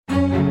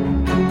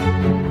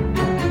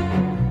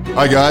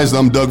Hi guys,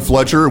 I'm Doug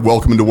Fletcher.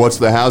 Welcome to What's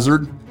the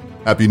Hazard?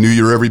 Happy New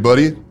Year,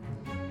 everybody.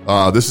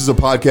 This is a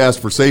podcast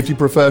for safety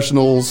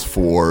professionals,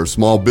 for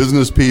small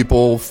business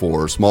people,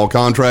 for small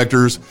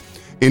contractors,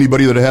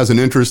 anybody that has an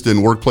interest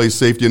in workplace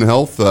safety and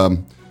health.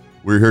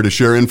 We're here to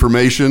share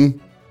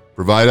information,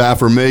 provide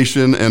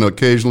affirmation, and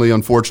occasionally,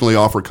 unfortunately,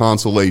 offer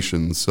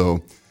consolation.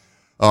 So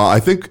I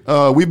think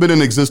we've been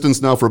in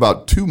existence now for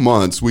about 2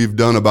 months. We've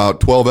done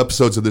about 12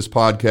 episodes of this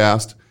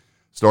podcast.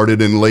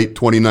 Started in late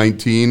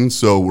 2019,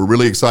 so we're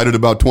really excited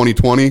about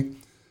 2020.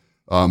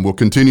 We'll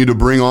continue to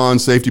bring on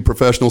safety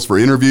professionals for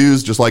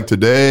interviews, just like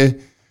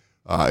today.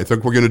 I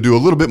think we're going to do a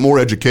little bit more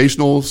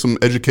some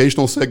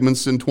educational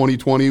segments in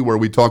 2020 where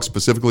we talk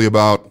specifically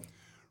about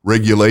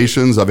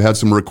regulations. I've had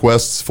some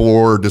requests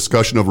for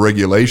discussion of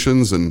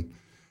regulations and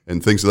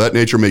things of that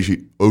nature,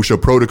 maybe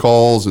OSHA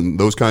protocols and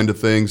those kind of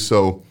things.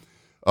 So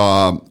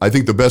I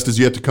think the best is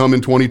yet to come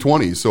in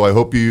 2020. So I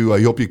hope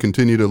you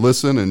continue to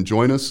listen and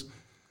join us.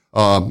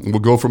 We'll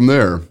go from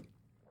there.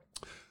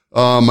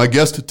 My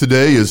guest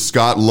today is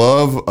Scott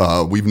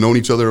Love. We've known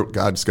each other,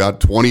 Scott,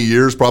 20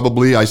 years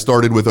probably. I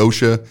started with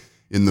OSHA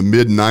in the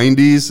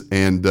mid-'90s,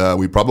 and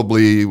we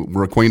probably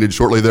were acquainted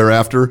shortly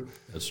thereafter.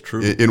 That's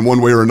true. In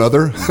one way or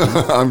another,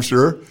 I'm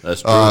sure.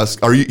 That's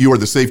true. You are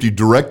the safety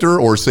director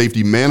or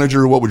safety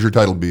manager? What would your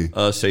title be?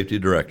 Safety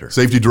director.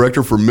 Safety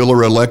director for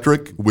Miller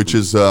Electric, which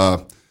is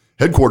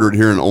headquartered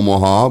here in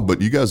Omaha,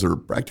 but you guys are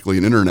practically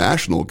an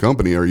international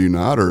company, are you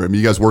not? Or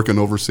you guys working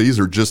overseas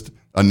or just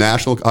a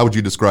national? How would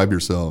you describe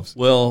yourselves?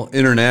 Well,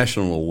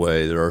 international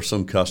way. There are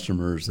some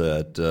customers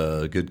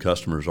that good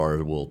customers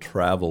will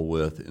travel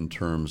with in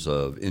terms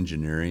of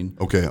engineering.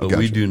 Okay, but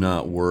we do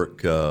not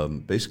work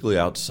basically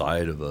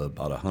outside of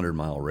about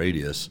 100-mile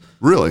radius.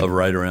 Really? Of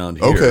right around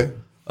here. Okay,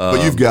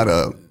 but you've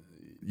got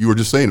you were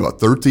just saying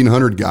about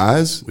 1,300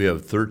 guys? We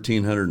have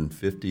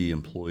 1,350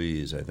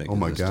 employees, I think. Oh,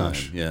 my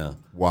gosh. Time. Yeah.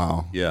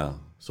 Wow. Yeah.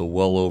 So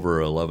well over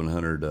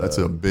 1,100. That's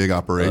a big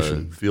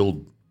operation.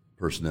 Field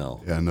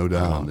personnel. Yeah, no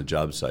doubt. On the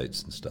job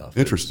sites and stuff.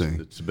 Interesting.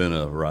 It's been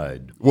a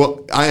ride.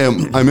 Well,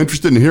 I'm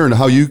interested in hearing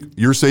how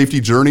your safety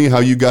journey, how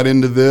you got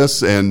into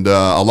this, and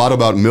a lot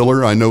about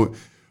Miller. I know,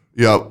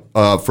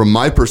 from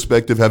my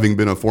perspective, having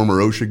been a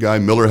former OSHA guy,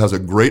 Miller has a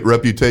great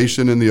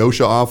reputation in the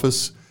OSHA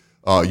office.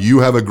 You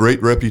have a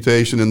great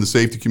reputation in the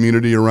safety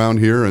community around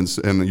here,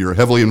 and you're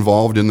heavily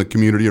involved in the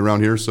community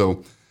around here,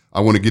 so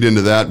I want to get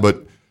into that.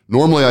 But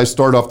normally I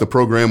start off the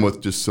program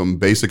with just some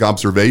basic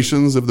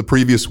observations of the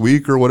previous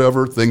week or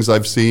whatever, things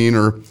I've seen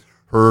or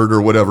heard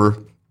or whatever.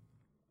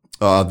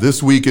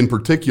 This week in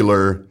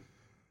particular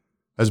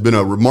has been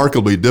a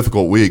remarkably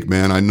difficult week,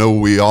 man. I know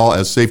we all,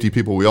 as safety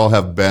people, we all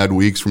have bad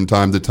weeks from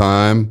time to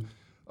time.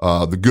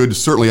 The good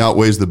certainly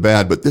outweighs the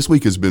bad, but this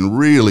week has been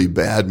really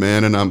bad,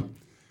 man,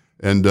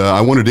 and I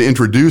wanted to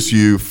introduce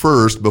you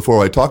first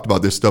before I talked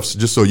about this stuff,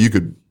 just so you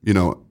could,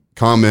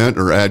 comment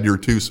or add your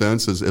 2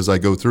 cents as I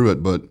go through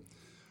it. But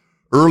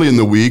early in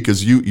the week,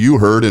 as you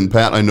heard, and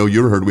Pat, I know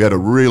you heard, we had a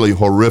really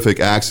horrific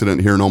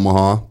accident here in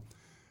Omaha. It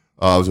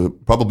was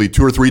probably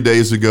 2 or 3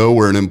 days ago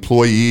where an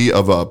employee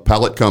of a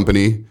pallet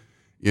company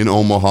in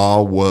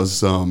Omaha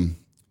was,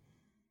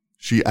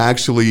 she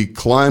actually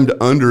climbed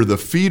under the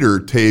feeder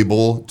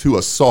table to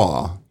a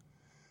saw.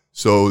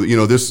 So,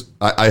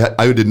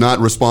 I did not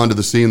respond to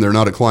the scene. They're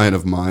not a client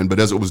of mine, but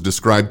as it was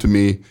described to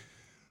me,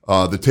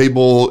 the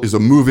table is a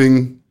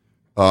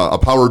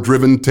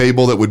power-driven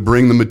table that would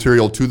bring the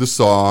material to the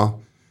saw,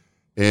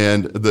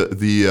 and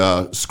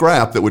the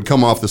scrap that would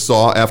come off the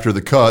saw after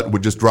the cut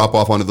would just drop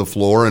off onto the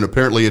floor, and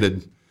apparently it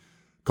had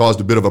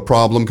caused a bit of a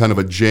problem, kind of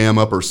a jam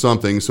up or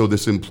something, so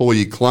this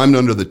employee climbed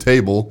under the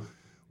table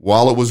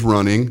while it was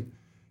running,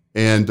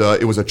 and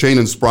it was a chain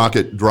and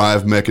sprocket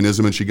drive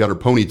mechanism, and she got her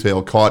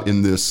ponytail caught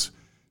in this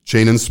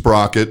chain and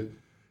sprocket.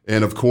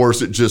 And, of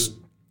course, it just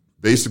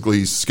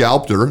basically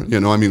scalped her,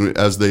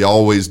 as they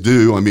always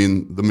do.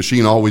 The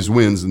machine always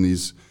wins in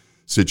these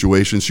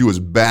situations. She was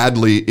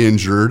badly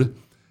injured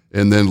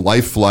and then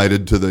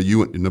life-flighted to the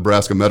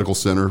Nebraska Medical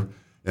Center.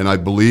 And I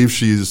believe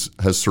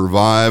has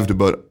survived,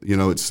 but,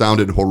 it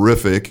sounded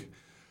horrific.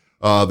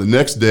 The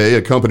next day,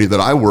 a company that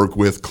I work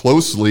with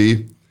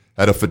closely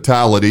had a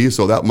fatality,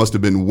 so that must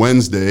have been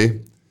Wednesday.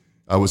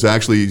 I was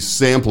actually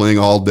sampling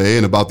all day,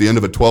 and about the end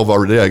of a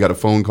 12-hour day, I got a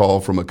phone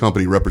call from a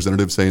company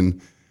representative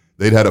saying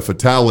they'd had a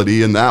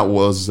fatality, and that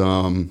was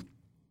an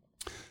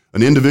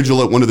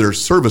individual at one of their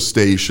service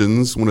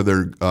stations, one of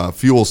their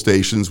fuel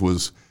stations,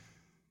 was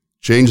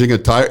changing a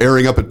tire,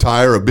 airing up a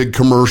tire, a big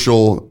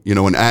commercial,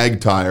 an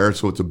ag tire,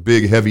 so it's a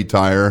big, heavy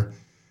tire,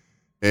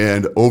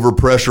 and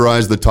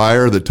overpressurized the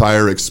tire. The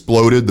tire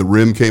exploded. The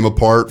rim came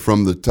apart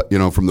from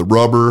the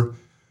rubber.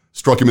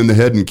 Struck him in the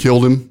head and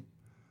killed him.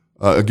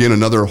 Again,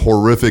 another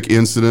horrific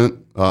incident.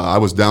 I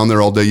was down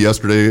there all day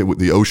yesterday.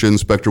 The OSHA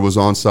inspector was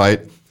on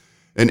site.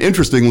 And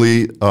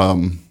interestingly,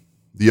 the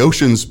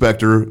OSHA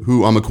inspector,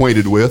 who I'm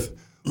acquainted with,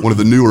 one of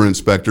the newer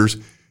inspectors,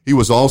 he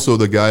was also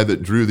the guy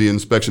that drew the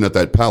inspection at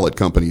that pallet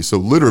company. So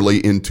literally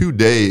in 2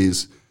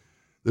 days,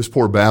 this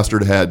poor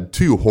bastard had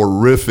 2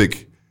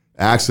 horrific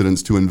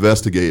accidents to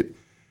investigate.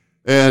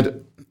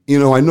 And,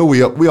 I know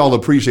we all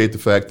appreciate the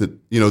fact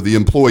that, the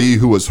employee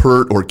who was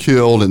hurt or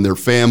killed and their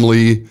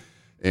family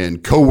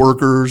and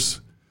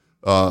coworkers,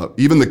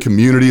 even the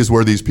communities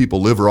where these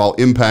people live are all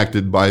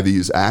impacted by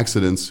these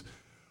accidents.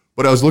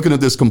 But I was looking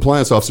at this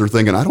compliance officer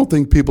thing, and I don't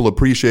think people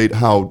appreciate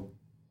how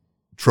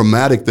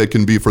traumatic that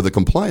can be for the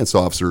compliance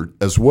officer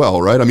as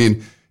well, right? I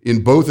mean,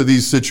 in both of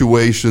these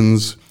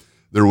situations,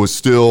 there was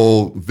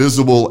still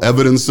visible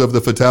evidence of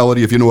the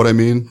fatality, if you know what I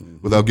mean,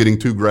 without getting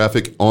too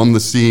graphic, on the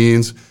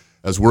scenes.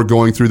 As we're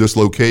going through this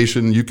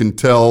location, you can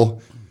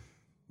tell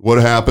what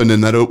happened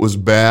and that it was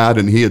bad.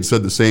 And he had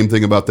said the same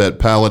thing about that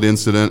pallet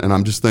incident. And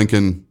I'm just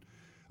thinking,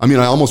 I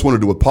almost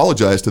wanted to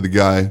apologize to the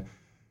guy,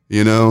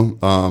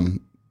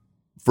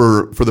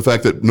 for the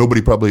fact that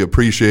nobody probably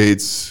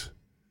appreciates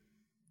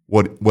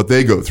what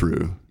they go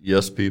through.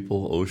 Yes,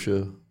 people,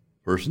 OSHA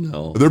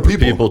personnel. They're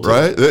people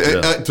right?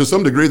 Yeah. To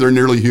some degree, they're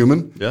nearly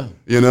human. Yeah.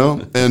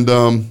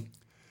 And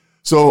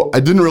so I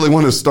didn't really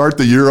want to start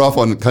the year off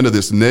on kind of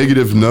this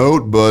negative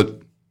note,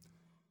 but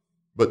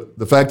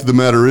the fact of the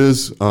matter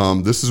is,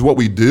 this is what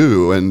we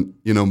do. And,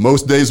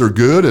 most days are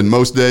good and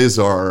most days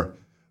are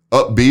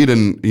upbeat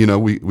and,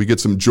 we get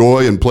some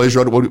joy and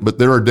pleasure out of it. But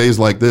there are days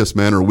like this,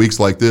 man, or weeks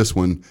like this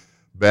when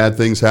bad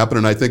things happen.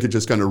 And I think it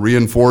just kind of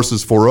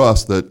reinforces for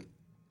us that,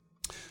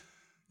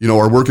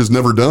 our work is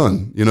never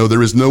done.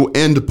 There is no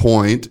end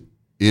point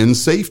in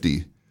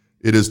safety.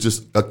 It is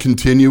just a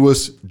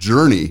continuous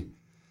journey.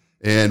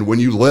 And when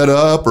you let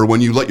up or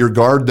when you let your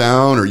guard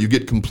down or you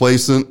get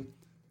complacent,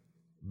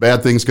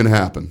 bad things can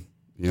happen,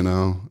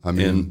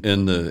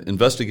 And the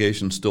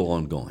investigation's still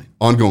ongoing.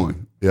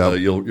 Ongoing, yeah.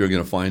 You're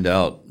going to find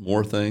out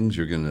more things.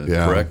 You're going to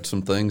correct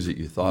some things that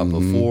you thought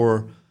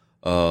before.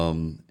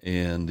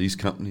 And these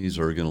companies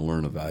are going to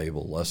learn a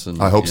valuable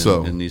lesson. I hope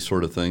so. In these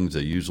sort of things,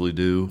 they usually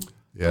do.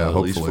 Yeah, at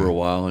least for a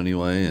while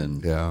anyway.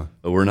 And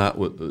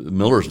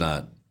Miller's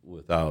not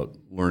without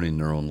learning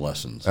their own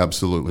lessons.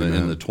 Absolutely,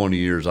 in the 20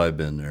 years I've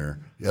been there.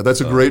 Yeah, that's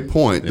a great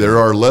point. There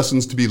are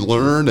lessons to be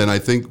learned, and I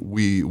think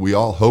we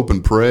all hope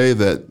and pray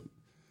that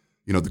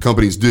the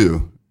companies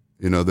do.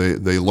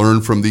 They learn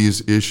from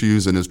these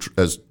issues, and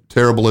as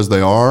terrible as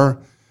they are,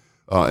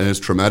 and as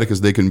traumatic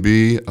as they can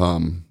be.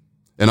 And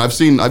I've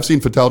seen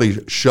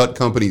fatality shut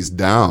companies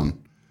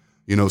down.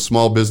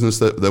 Small business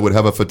that would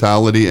have a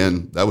fatality,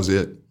 and that was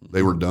it.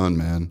 They were done,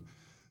 man.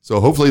 So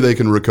hopefully they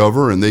can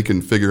recover and they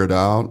can figure it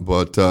out.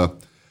 But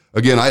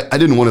again, I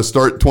didn't want to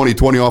start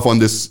 2020 off on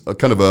this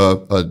kind of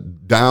a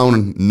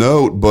down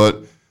note,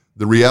 but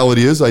the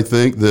reality is I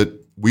think that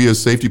we as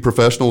safety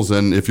professionals,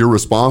 and if you're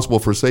responsible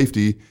for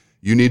safety,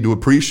 you need to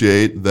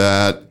appreciate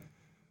that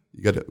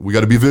we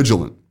got to be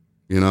vigilant.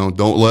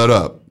 Don't let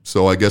up.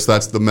 So I guess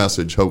that's the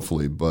message,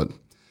 hopefully. But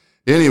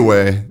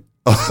anyway,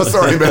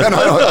 sorry, man.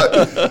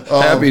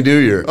 Happy New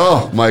Year.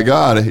 Oh, my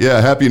God.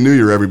 Yeah, Happy New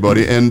Year,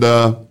 everybody. And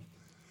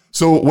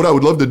so what I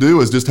would love to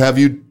do is just have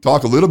you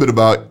talk a little bit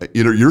about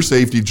your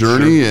safety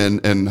journey. Sure.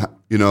 and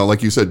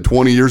like you said,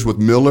 20 years with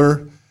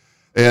Miller.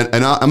 And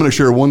I'm going to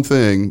share one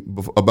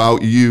thing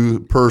about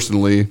you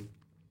personally.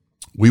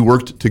 We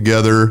worked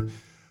together.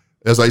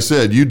 As I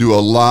said, you do a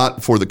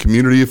lot for the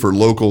community, for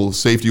local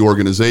safety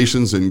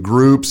organizations and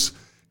groups,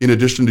 in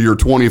addition to your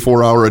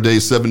 24-hour-a-day,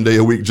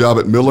 7-day-a-week job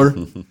at Miller.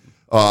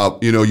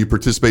 You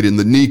participate in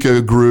the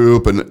NECA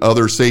group and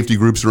other safety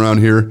groups around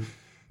here.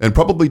 And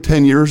probably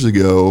 10 years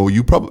ago,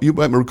 you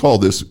might recall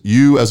this,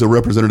 you as a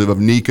representative of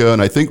NECA,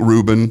 and I think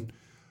Ruben,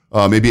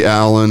 maybe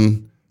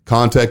Alan,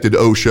 contacted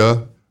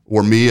OSHA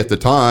or me at the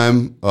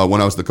time when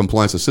I was the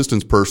compliance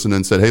assistance person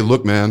and said, hey,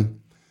 look, man,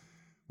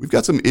 we've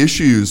got some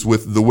issues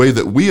with the way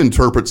that we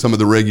interpret some of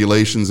the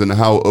regulations and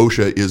how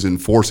OSHA is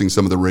enforcing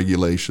some of the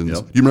regulations. Yep.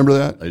 Do you remember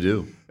that? I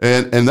do.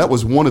 And that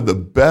was one of the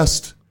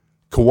best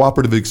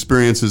cooperative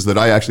experiences that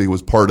I actually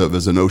was part of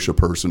as an OSHA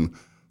person.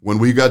 When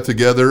we got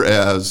together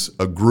as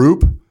a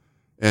group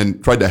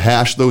and tried to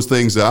hash those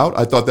things out,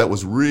 I thought that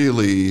was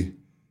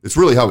it's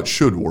really how it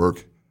should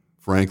work,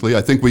 frankly.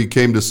 I think we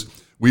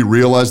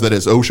realized that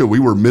as OSHA, we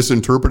were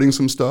misinterpreting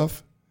some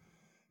stuff,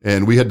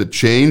 and we had to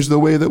change the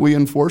way that we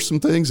enforce some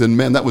things. And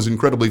man, that was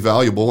incredibly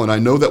valuable. And I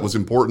know that was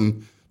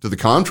important to the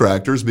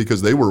contractors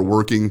because they were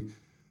working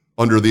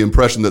under the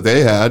impression that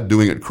they had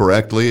doing it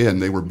correctly,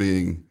 and they were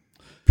being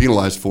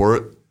penalized for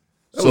it.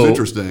 That was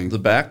interesting. The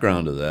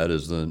background of that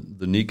is the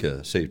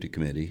NECA Safety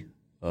Committee,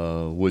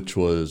 which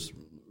was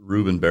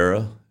Ruben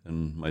Barra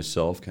and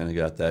myself kind of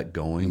got that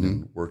going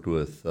and worked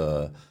with,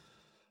 at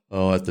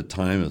the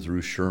time it was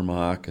Ruth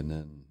Shermock and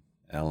then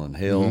Alan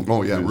Hale.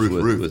 Oh, yeah,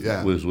 Ruth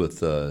was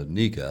with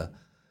NECA.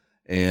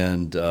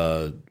 And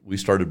we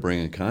started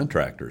bringing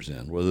contractors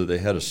in, whether they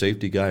had a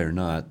safety guy or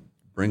not.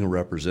 Bring a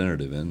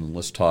representative in and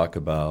let's talk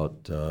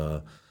about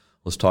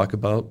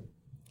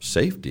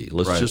safety.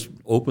 Let's just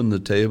open the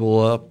table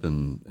up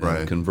and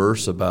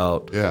converse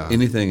about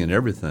anything and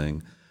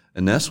everything.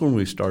 And that's when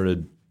we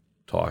started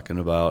talking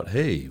about,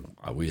 hey,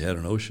 we had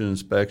an OSHA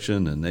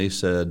inspection and they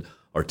said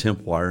our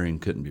temp wiring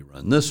couldn't be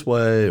run this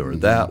way or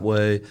that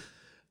way.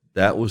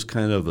 That was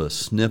kind of a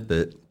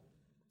snippet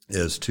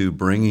as to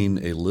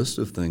bringing a list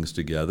of things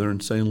together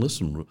and saying,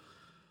 listen,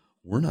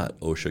 we're not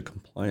OSHA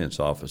compliance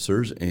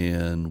officers,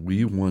 and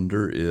we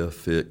wonder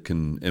if it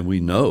can, and we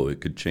know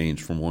it could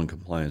change from one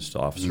compliance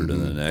officer to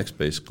the next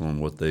based on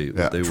what they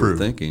were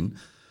thinking.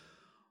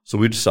 So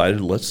we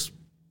decided, let's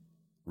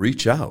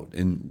reach out.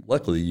 And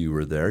luckily you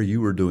were there.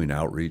 You were doing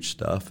outreach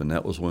stuff, and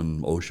that was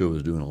when OSHA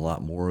was doing a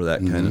lot more of that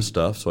kind of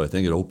stuff. So I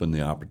think it opened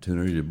the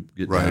opportunity to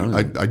get down.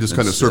 I just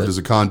kind of served as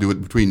a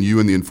conduit between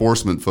you and the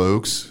enforcement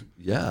folks.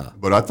 Yeah.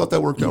 But I thought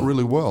that worked out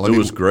really well. It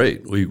was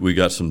great. We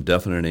got some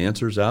definite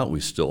answers out. We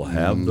still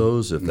have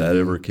those. If that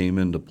ever came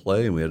into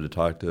play and we had to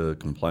talk to a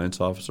compliance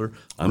officer,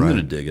 I'm going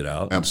to dig it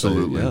out.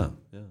 Absolutely. And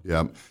say,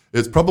 yeah.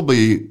 It's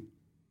probably,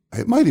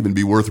 it might even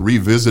be worth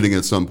revisiting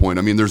at some point.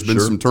 I mean, there's been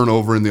some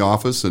turnover in the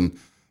office, and,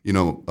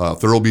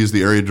 Thurlby is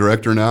the area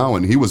director now,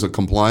 and he was a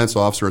compliance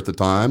officer at the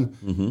time,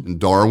 and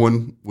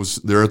Darwin was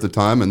there at the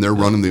time, and they're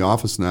running the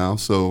office now.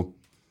 So,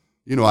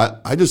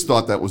 I just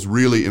thought that was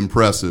really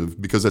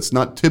impressive, because that's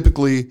not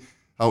typically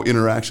how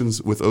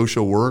interactions with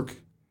OSHA work,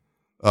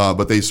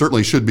 but they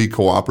certainly should be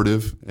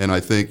cooperative. And I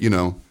think,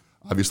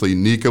 obviously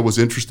NECA was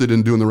interested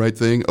in doing the right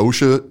thing.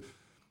 OSHA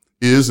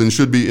is and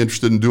should be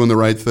interested in doing the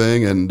right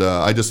thing. And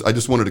I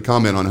just wanted to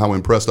comment on how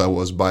impressed I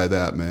was by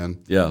that, man.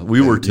 Yeah,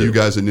 we were too. You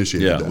guys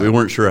initiated that. We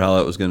weren't sure how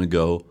that was going to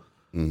go.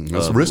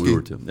 That's risky. We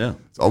were too. Yeah.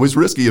 It's always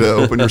risky to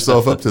open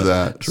yourself up to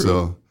that.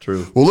 True.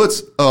 Well,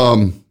 let's...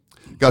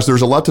 Gosh,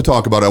 there's a lot to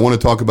talk about. I want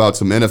to talk about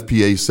some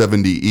NFPA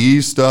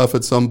 70E stuff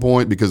at some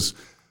point, because,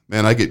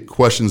 man, I get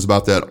questions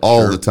about that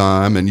all the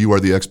time, and you are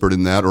the expert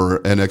in that, or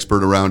an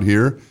expert around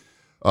here.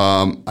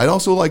 I'd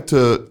also like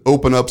to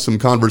open up some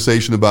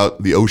conversation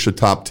about the OSHA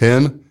Top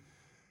 10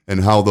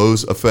 and how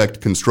those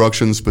affect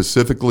construction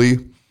specifically.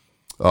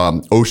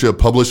 OSHA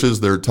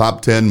publishes their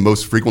Top 10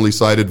 most frequently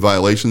cited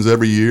violations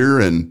every year,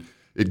 and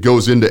it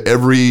goes into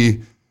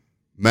every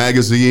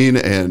magazine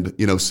and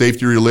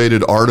safety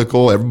related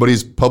article.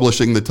 Everybody's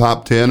publishing the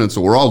top 10, and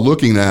so we're all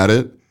looking at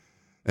it,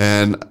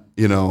 and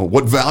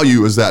what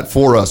value is that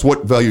for us?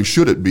 What value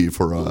should it be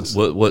for us?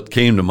 What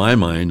came to my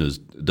mind is,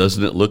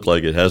 doesn't it look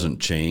like it hasn't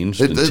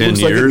changed in 10 years? It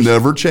looks like it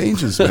never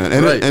changes, man.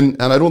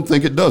 And and I don't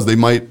think it does. They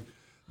might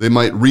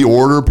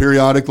reorder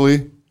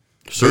periodically.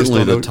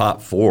 Certainly the top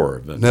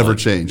 4 never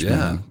changed,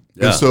 man.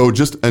 And so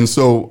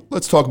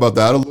let's talk about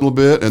that a little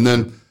bit, and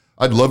then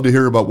I'd love to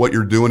hear about what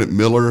you're doing at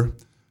Miller.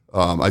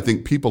 I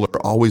think people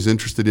are always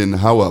interested in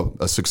how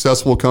a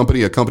successful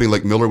company, a company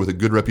like Miller with a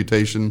good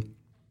reputation,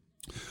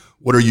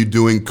 what are you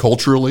doing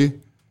culturally,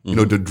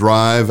 to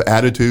drive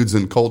attitudes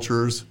and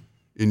cultures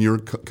in your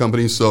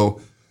company?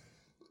 So,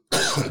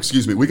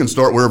 excuse me, we can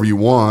start wherever you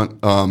want.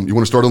 You want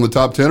to start on the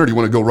top 10, or do you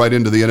want to go right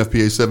into the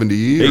NFPA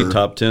 70E? Hey,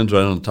 top 10's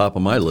right on the top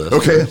of my list.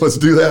 Okay, let's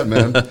do that,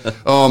 man.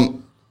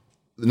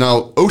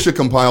 Now, OSHA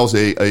compiles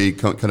a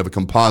kind of a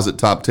composite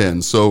top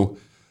 10. So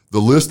the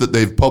list that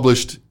they've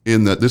published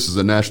this is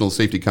a National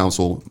Safety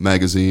Council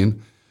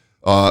magazine,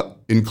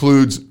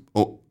 includes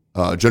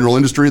general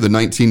industry, the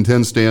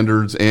 1910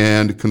 standards,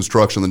 and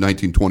construction, the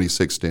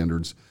 1926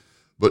 standards.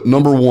 But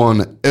number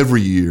one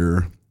every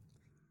year,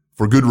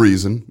 for good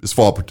reason, is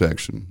fall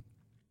protection.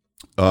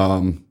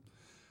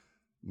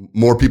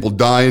 More people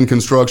die in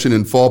construction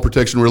in fall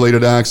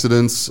protection-related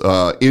accidents,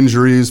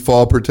 injuries,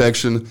 fall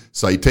protection,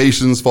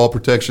 citations, fall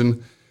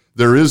protection.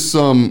 There is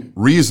some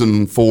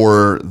reason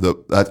for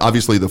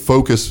obviously the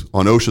focus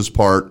on OSHA's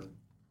part.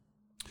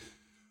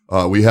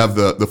 We have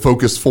the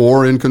Focus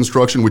 4 in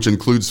construction, which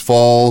includes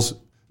falls,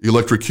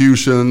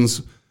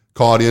 electrocutions,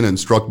 caught in and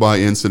struck by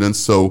incidents.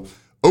 So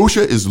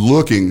OSHA is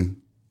looking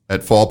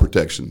at fall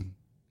protection.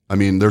 I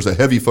mean, there's a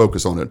heavy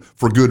focus on it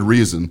for good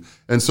reason.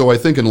 And so I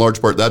think in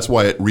large part that's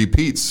why it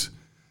repeats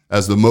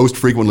as the most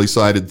frequently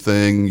cited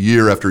thing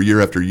year after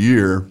year after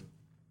year.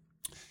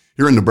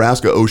 Here in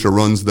Nebraska, OSHA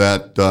runs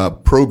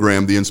that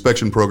program. The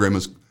inspection program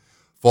is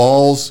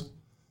falls,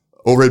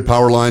 overhead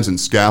power lines, and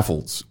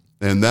scaffolds.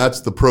 And that's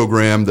the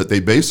program that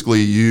they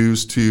basically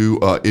use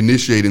to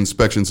initiate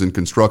inspections in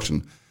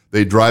construction.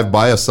 They drive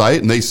by a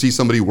site and they see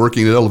somebody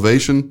working at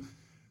elevation.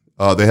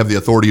 They have the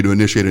authority to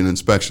initiate an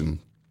inspection.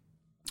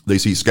 They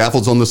see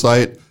scaffolds on the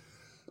site.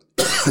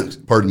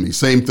 Pardon me.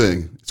 Same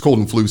thing. It's cold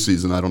and flu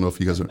season. I don't know if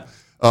you guys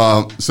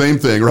are. Same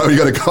thing, right? You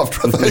got a cough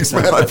drop. Thanks,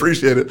 man. I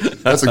appreciate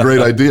it. That's a great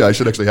idea. I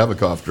should actually have a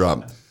cough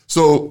drop.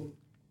 So,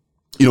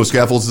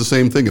 scaffold's the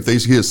same thing. If they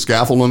see a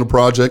scaffold on a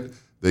project,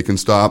 they can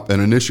stop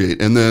and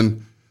initiate. And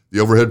then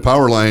the overhead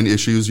power line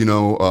issues,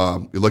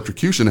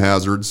 electrocution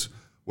hazards,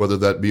 whether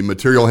that be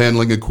material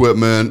handling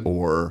equipment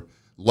or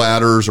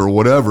ladders or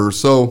whatever.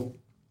 So,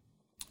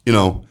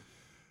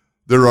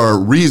 there are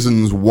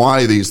reasons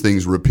why these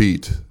things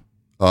repeat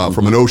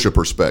from an OSHA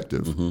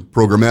perspective,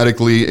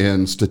 programmatically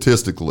and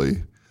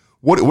statistically.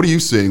 What are you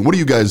seeing? What do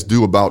you guys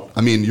do about,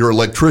 you're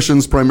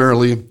electricians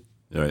primarily,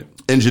 right?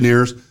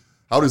 Engineers.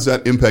 How does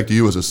that impact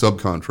you as a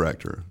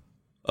subcontractor?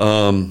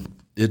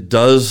 It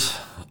does.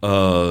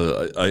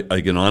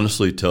 I can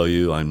honestly tell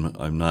you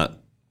I'm not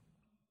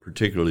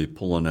particularly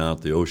pulling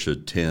out the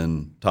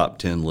OSHA top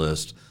 10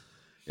 list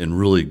and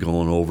really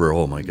going over,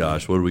 oh my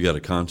gosh, what do we got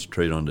to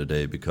concentrate on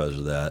today because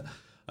of that?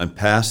 I'm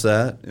past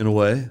that in a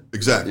way.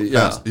 Exactly.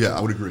 Yeah, yeah,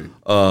 I would agree.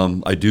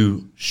 I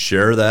do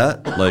share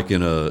that, like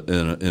in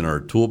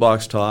our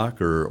toolbox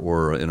talk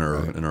or in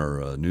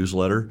our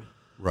newsletter.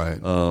 Right.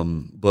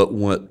 But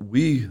what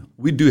we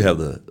do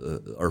have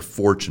are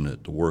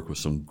fortunate to work with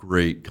some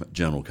great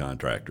general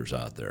contractors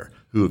out there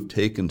who have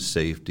taken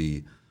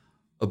safety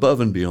above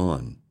and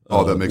beyond.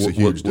 Oh, that makes a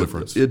huge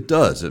difference. It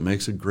does. It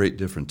makes a great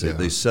difference. Yeah.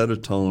 They set a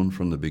tone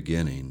from the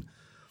beginning.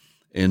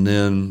 And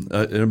then,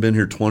 and I've been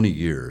here 20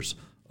 years.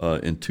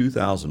 In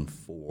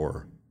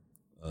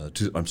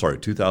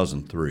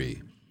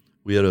 2003,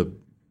 we had a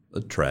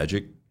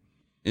tragic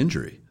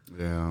injury.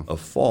 Yeah. A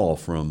fall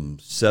from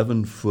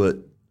 7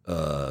 foot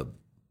 8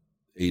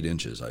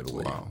 inches, I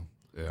believe. Wow.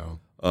 Yeah.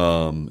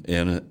 And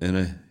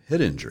a head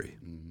injury.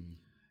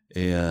 Mm-hmm.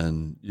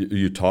 And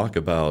you talk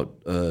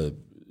about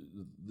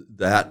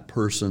that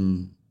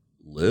person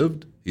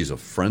lived. He's a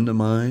friend of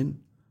mine,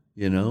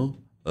 a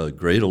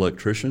great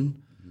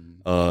electrician.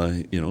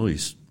 Mm-hmm.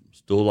 He's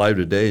still alive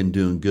today and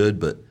doing good,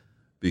 but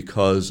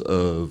because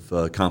of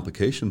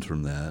complications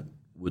from that,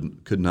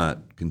 could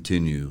not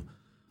continue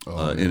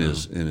in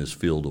his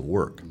field of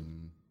work.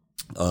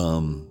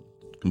 Mm-hmm.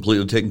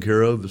 Completely taken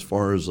care of as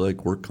far as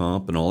like work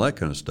comp and all that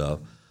kind of stuff,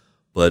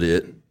 but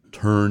it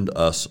turned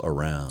us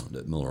around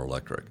at Miller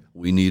Electric.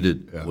 We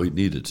needed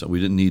some. We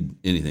didn't need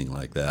anything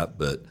like that,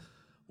 but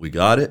we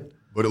got it.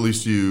 But at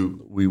least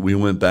we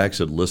went back and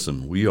said,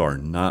 listen, we are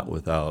not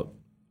without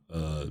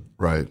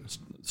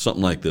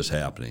something like this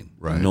happening.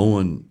 Right. No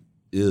one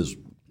is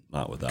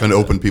not without. Kind of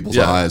open people's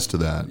eyes to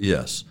that.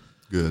 Yes.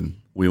 Good.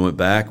 We went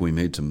back. We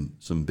made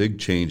some big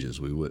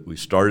changes. We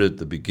started at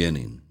the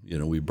beginning.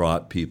 We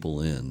brought people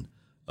in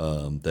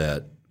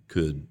that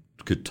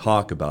could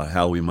talk about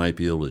how we might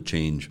be able to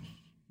change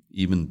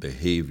even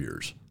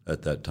behaviors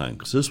at that time,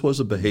 because this was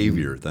a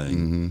behavior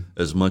thing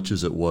as much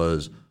as it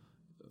was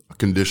a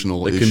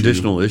conditional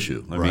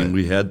issue. I mean,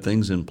 we had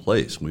things in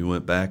place. We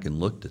went back and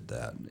looked at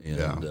that.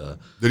 And,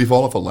 did he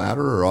fall off a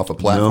ladder or off a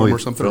platform or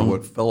something? No,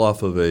 he fell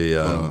off of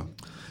a.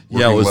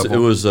 It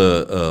was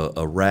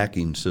a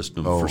racking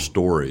system for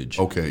storage.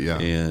 Okay, yeah.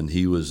 And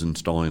he was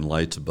installing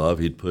lights above.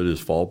 He'd put his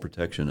fall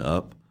protection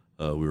up.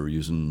 We were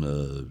using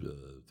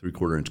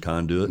 3/4 inch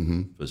conduit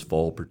as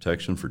fall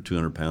protection for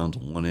 200 pounds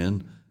on one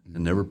end,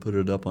 and never put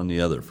it up on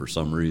the other for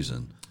some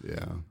reason.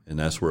 Yeah. And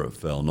that's where it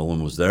fell. No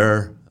one was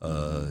there.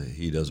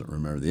 He doesn't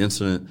remember the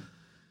incident.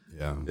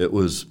 Yeah. It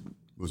was bad.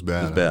 It was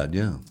bad,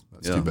 yeah.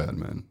 That's too bad,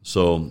 man.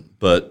 So,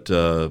 but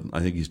I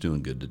think he's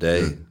doing good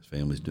today. Good. His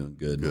family's doing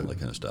good and all that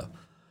kind of stuff.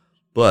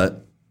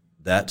 But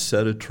that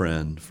set a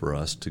trend for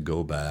us to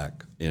go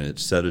back, and it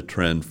set a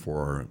trend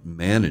for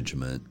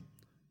management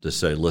to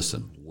say,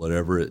 listen,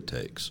 whatever it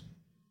takes,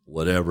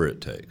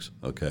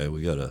 okay?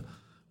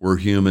 We're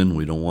human.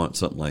 We don't want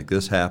something like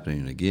this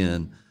happening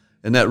again.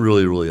 And that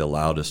really, really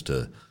allowed us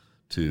to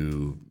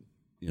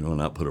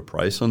not put a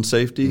price on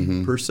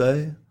safety per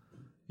se,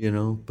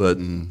 but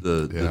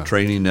the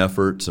training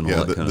efforts and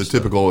all that kind of stuff. The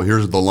typical,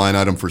 here's the line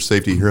item for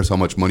safety, here's how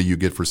much money you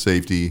get for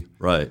safety.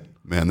 Right.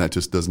 Man, that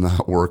just does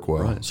not work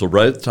well. Right. So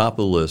right at the top of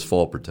the list,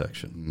 fall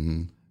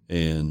protection,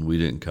 and we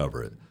didn't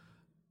cover it.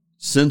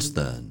 Since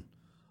then,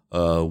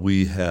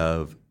 we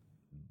have,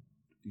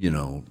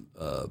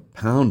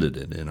 pounded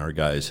it in our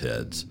guys'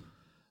 heads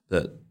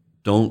that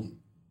don't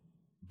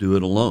do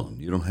it alone.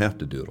 You don't have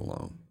to do it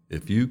alone.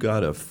 If you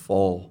got a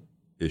fall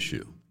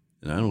issue,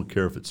 and I don't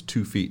care if it's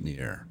 2 feet in the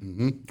air,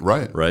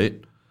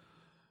 right?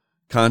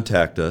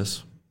 Contact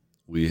us.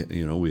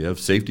 We have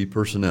safety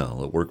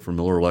personnel that work for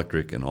Miller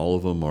Electric, and all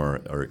of them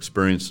are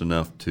experienced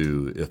enough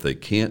to, if they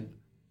can't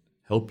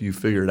help you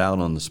figure it out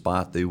on the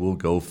spot, they will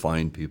go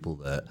find people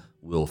that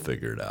will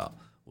figure it out.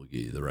 We'll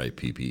get you the right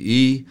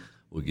PPE.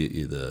 We'll get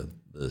you the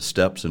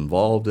steps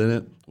involved in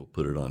it. We'll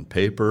put it on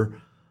paper.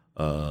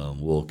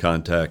 We'll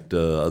contact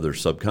other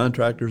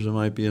subcontractors that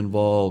might be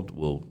involved.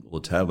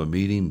 Let's have a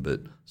meeting,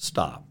 but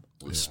stop.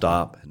 Let's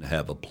stop and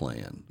have a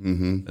plan.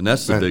 Mm-hmm. And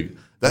that's the big.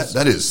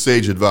 That is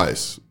sage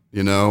advice,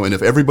 And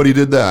if everybody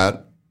did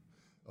that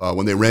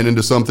when they ran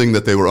into something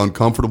that they were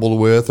uncomfortable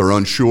with or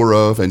unsure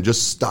of, and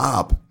just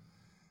stop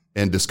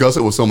and discuss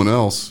it with someone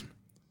else,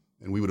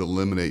 and we would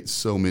eliminate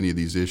so many of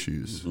these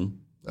issues. Mm-hmm.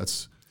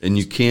 And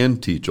you can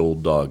teach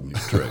old dog new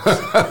tricks,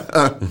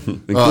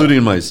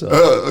 including myself.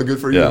 Good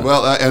for you. Yeah.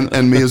 Well,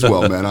 and me as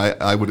well, man.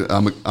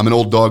 I'm an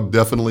old dog,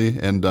 definitely,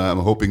 and I'm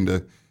hoping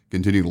to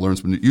continue to learn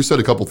some. You said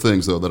a couple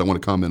things though that I want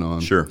to comment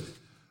on. Sure.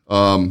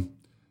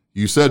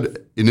 You said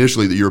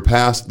initially that you're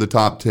past the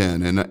top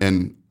 10,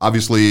 and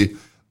obviously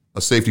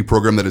a safety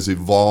program that has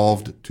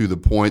evolved to the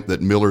point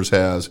that Miller's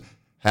has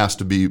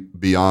to be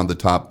beyond the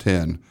top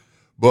 10.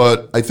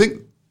 But I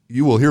think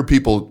you will hear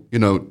people,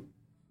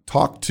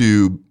 talk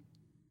to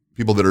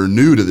people that are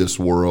new to this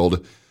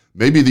world,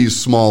 maybe these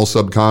small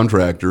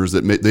subcontractors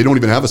that they don't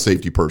even have a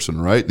safety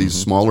person, right? These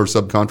smaller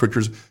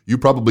subcontractors, you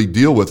probably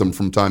deal with them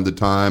from time to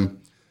time.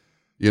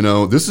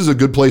 This is a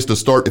good place to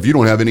start if you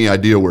don't have any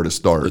idea where to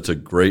start. It's a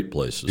great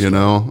place to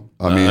start.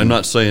 I'm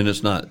not saying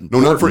it's not important.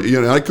 No, not for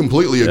I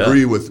completely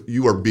agree with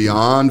you are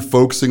beyond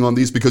focusing on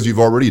these because you've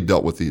already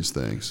dealt with these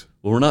things.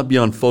 Well, we're not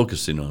beyond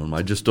focusing on them.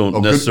 I just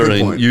don't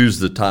necessarily use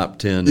the top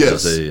 10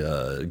 as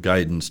a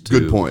guidance to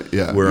good point.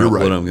 Yeah, what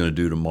I'm going to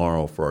do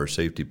tomorrow for our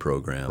safety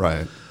program.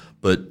 Right.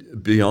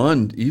 But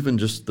beyond even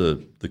just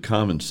the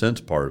common sense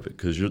part of it,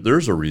 because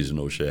there's a reason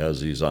OSHA has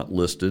these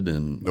listed,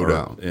 no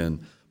doubt.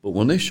 But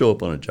when they show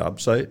up on a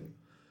job site,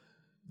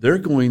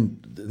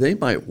 they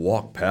might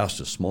walk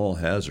past a small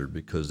hazard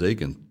because they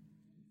can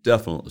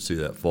definitely see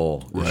that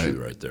fall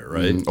issue right there,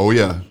 right? Mm-hmm. Oh,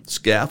 yeah.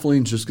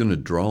 Scaffolding's just going to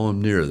draw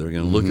them near. They're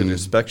going to look at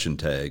inspection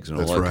tags and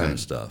all that kind of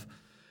stuff.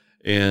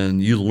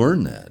 And you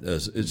learn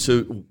that.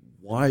 So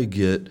why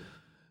get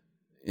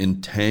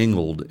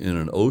entangled in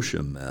an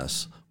OSHA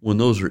mess when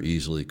those are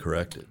easily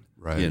corrected?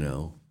 Right.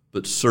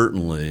 But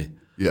certainly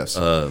yes.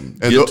 And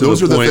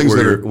those are the things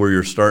where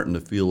you're starting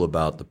to feel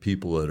about the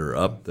people that are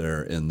up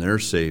there and their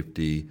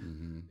safety.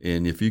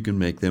 And if you can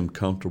make them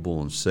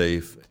comfortable and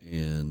safe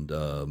and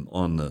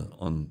on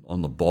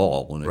the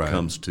ball when it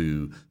comes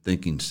to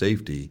thinking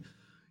safety,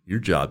 your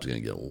job's going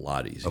to get a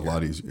lot easier. A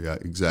lot easier, yeah,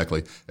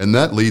 exactly. And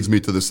that leads me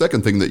to the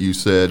second thing that you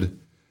said.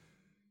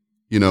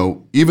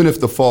 Even if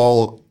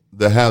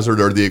the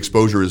hazard or the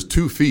exposure is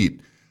 2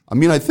 feet,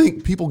 I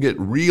think people get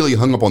really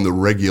hung up on the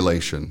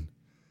regulation.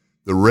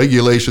 The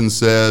regulation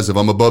says if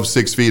I'm above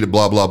 6 feet,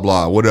 blah, blah,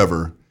 blah,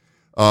 whatever.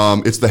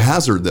 It's the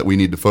hazard that we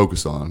need to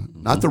focus on,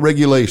 not the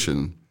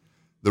regulation.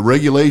 The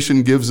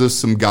regulation gives us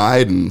some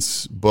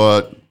guidance,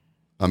 but,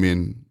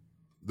 the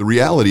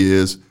reality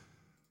is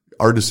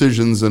our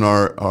decisions and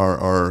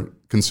our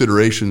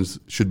considerations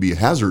should be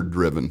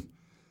hazard-driven.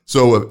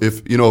 So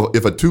if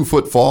a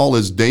 2-foot fall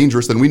is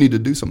dangerous, then we need to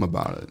do something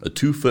about it. A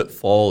 2-foot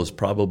fall is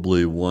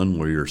probably one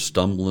where you're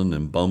stumbling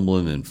and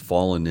bumbling and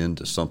falling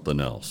into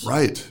something else.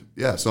 Right.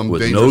 Yeah.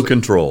 With no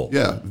control.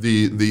 Yeah.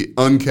 The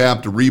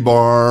uncapped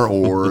rebar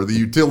or the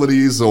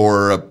utilities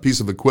or a piece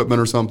of equipment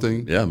or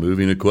something. Yeah.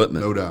 Moving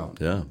equipment. No doubt.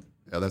 Yeah.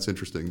 Yeah. That's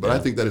interesting. But I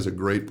think that is a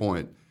great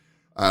point.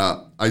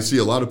 I see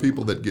a lot of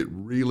people that get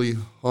really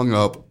hung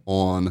up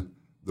on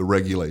the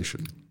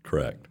regulation.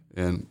 Correct.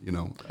 And,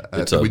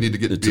 we need to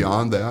get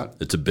beyond that.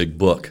 It's a big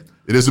book.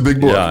 It is a big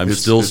book. Yeah, I'm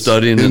still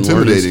studying and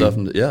learning stuff.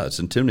 Yeah, it's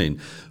intimidating.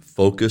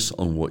 Focus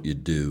on what you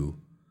do.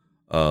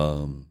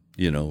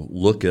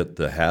 Look at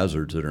the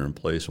hazards that are in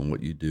place on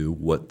what you do,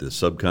 what the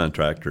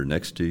subcontractor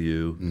next to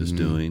you is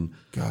doing.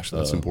 Gosh,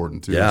 that's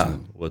important too. Yeah,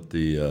 isn't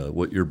it?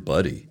 what your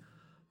buddy,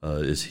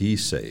 is he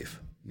safe?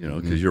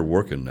 Because you're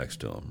working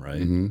next to him,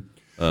 right? Mm-hmm.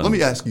 Let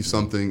me ask you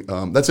something.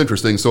 That's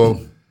interesting. So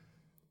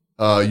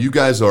you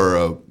guys are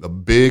a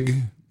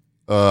big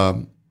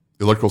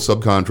electrical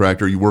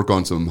subcontractor. You work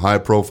on some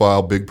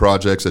high-profile, big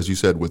projects, as you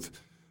said, with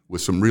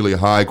some really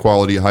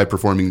high-quality,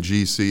 high-performing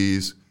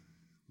GCs.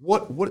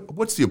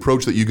 What's the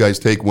approach that you guys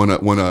take when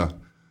another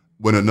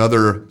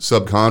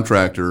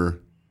subcontractor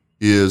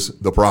is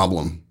the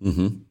problem?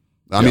 Mm-hmm.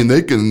 I mean,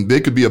 they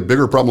could be a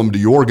bigger problem to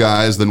your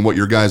guys than what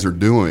your guys are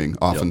doing.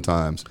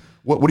 Oftentimes,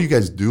 what do you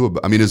guys do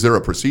about? Is there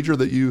a procedure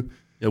that you?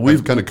 Yeah,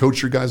 we've kind of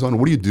coached your guys on.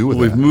 What do you do with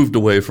that? We've moved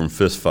away from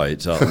fist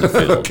fights out in the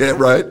field. Okay,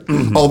 right.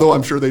 Although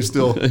I'm sure they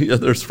still. Yeah,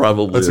 there's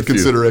probably that's a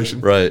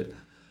consideration, right?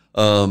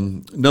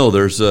 No,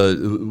 there's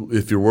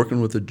if you're working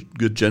with a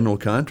good general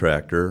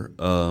contractor,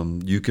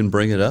 you can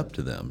bring it up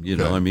to them.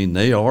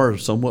 They are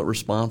somewhat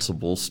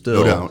responsible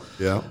still, no doubt,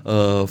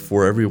 yeah,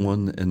 for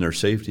everyone and their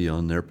safety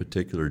on their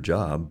particular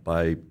job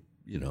by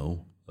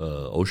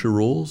OSHA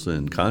rules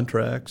and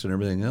contracts and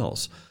everything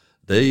else.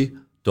 They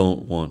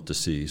don't want to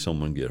see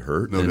someone get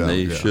hurt, no doubt,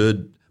 they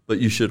should. But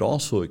you should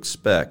also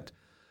expect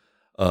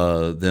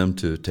them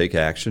to take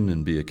action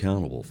and be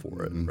accountable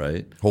for it,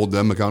 right? Hold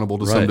them accountable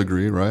to some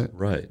degree, right?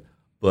 Right.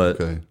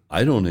 But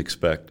I don't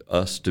expect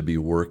us to be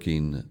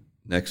working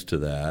next to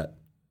that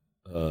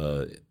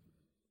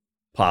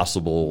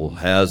possible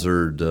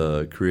hazard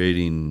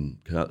creating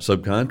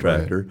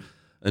subcontractor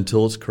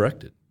until it's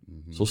corrected.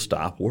 Mm-hmm. So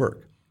stop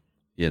work.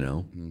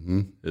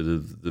 Mm-hmm.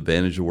 The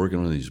advantage of working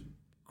on these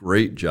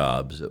great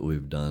jobs that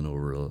we've done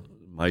over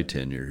my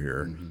tenure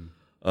here.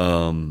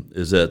 Mm-hmm.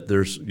 Is that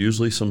there's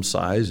usually some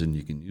size and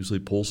you can usually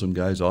pull some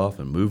guys off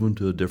and move them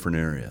to a different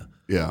area.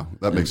 Yeah,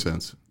 that makes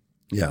sense.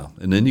 Yeah,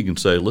 and then you can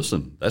say,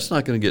 listen, that's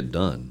not going to get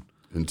done.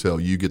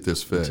 Until you get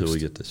this fixed. Until we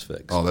get this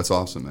fixed. Oh, that's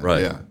awesome, man.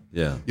 Right,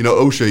 yeah.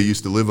 OSHA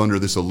used to live under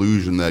this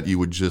illusion that you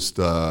would just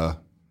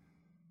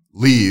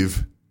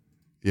leave,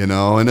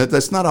 and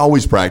that's not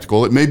always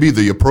practical. It may be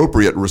the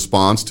appropriate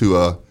response to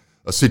a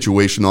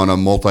situation on a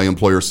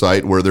multi-employer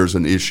site where there's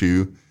an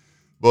issue,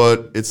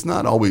 but it's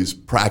not always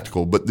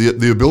practical. But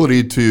the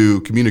ability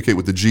to communicate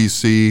with the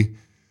GC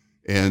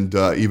and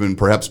even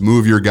perhaps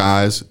move your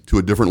guys to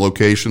a different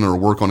location or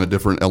work on a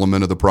different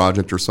element of the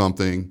project or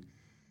something,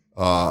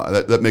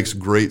 that makes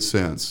great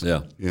sense.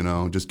 Yeah.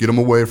 Just get them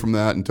away from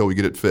that until we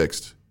get it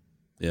fixed.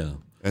 Yeah.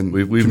 And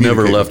we've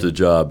never left a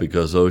job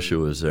because OSHA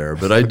was there.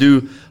 But I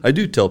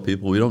do tell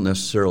people we don't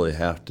necessarily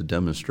have to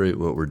demonstrate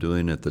what we're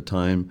doing at the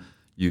time.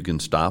 You can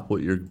stop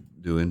what you're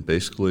doing.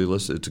 Basically,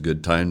 it's a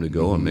good time to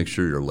go and make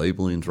sure your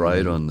labeling's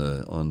right on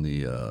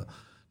the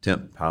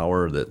temp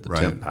power, that the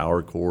temp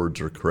power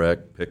cords are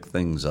correct. Pick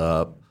things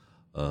up.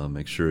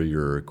 Make sure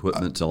your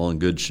equipment's all in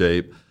good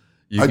shape.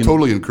 I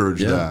totally encourage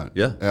that.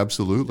 Yeah,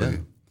 absolutely.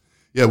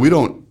 Yeah, you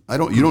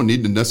don't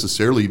need to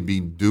necessarily be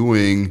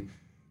doing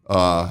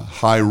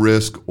high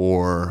risk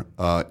or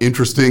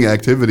interesting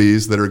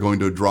activities that are going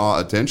to draw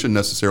attention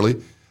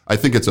necessarily. I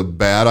think it's a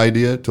bad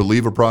idea to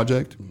leave a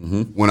project.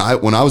 Mm-hmm. When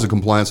I was a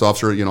compliance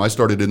officer, I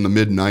started in the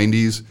mid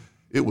 '90s.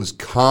 It was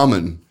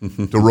common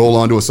to roll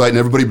onto a site and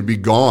everybody would be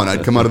gone.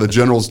 I'd come out of the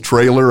general's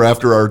trailer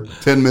after our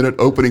 10-minute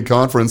opening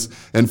conference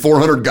and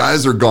 400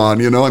 guys are gone.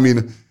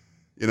 The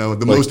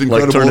most incredible.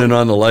 Like turning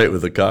on the light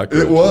with a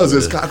cockroach. It was.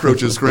 It's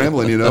cockroaches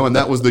scrambling, and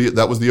that was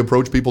the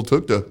approach people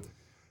took to.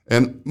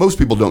 And most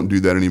people don't do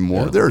that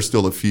anymore. Yeah. There are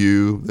still a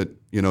few that,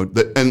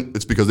 and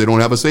it's because they don't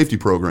have a safety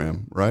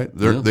program, right?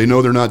 They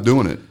know they're not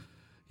doing it.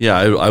 Yeah,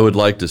 I would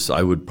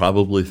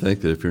probably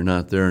think that if you're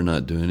not there and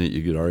not doing it,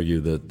 you could argue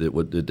that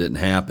it didn't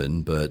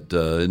happen. But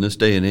in this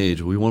day and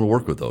age, we want to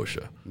work with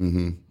OSHA.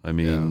 Mm-hmm. I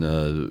mean,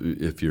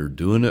 if you're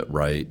doing it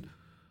right,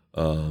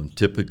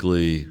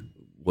 typically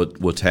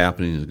what's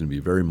happening is going to be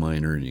very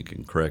minor, and you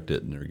can correct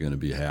it, and they're going to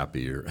be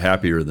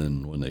happier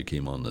than when they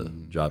came on the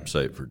job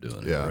site for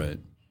doing it. Right?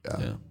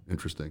 Yeah.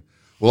 Interesting.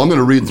 Well, I'm going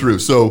to read through.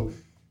 So,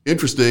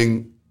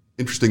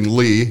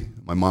 interestingly,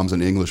 my mom's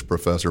an English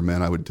professor.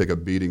 Man, I would take a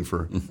beating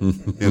for,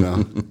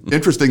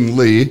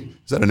 Interestingly,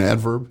 is that an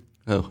adverb?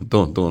 Oh,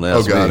 don't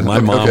ask me.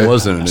 My mom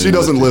wasn't. She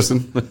doesn't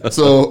listen.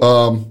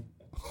 So,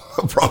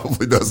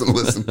 probably doesn't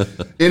listen.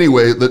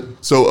 Anyway,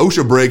 so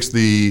OSHA breaks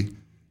the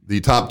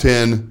top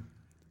 10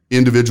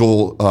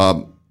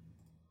 individual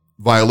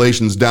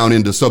violations down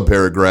into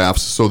subparagraphs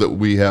so that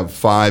we have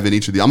 5 in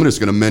each of these. I'm just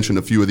going to mention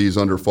a few of these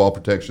under fall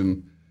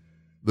protection.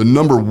 The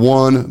number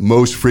one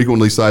most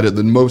frequently cited,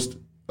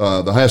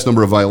 the highest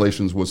number of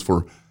violations was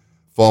for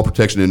fall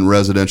protection in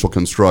residential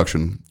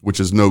construction, which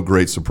is no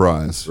great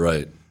surprise.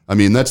 Right. I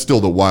mean, that's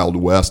still the Wild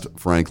West,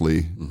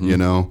 frankly,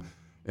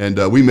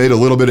 And we made a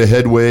little bit of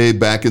headway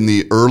back in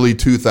the early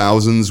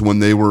 2000s when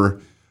they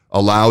were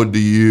allowed to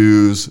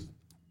use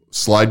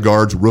slide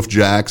guards, roof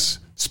jacks,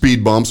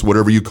 speed bumps,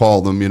 whatever you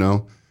call them,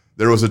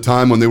 There was a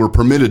time when they were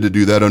permitted to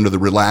do that under the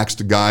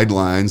relaxed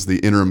guidelines, the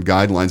interim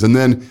guidelines. And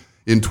then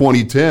in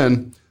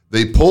 2010,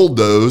 they pulled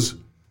those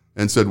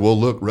and said, well,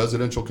 look,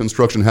 residential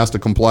construction has to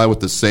comply with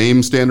the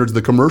same standards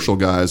the commercial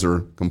guys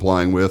are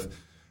complying with.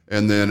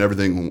 And then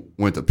everything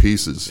went to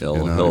pieces.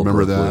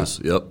 Remember that?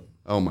 Yep.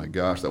 Oh, my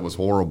gosh, that was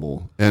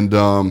horrible. And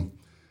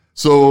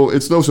so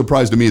it's no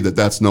surprise to me that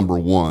that's number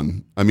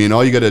one. I mean,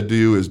 all you got to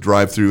do is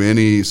drive through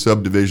any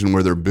subdivision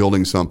where they're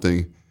building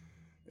something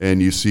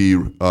and you see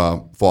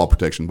fall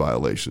protection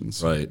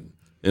violations. Right.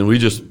 And we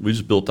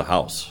just built a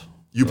house.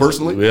 You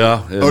personally?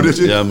 Yeah. Did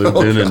you? Yeah, I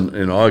moved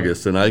in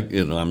August, and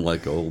I'm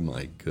like, oh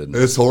my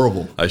goodness, it's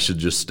horrible. I should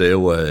just stay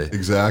away.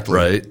 Exactly.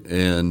 Right,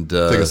 and take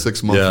a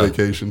 6-month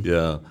vacation.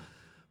 Yeah,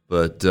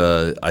 but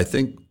I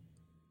think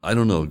I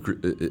don't know.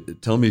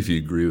 Tell me if you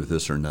agree with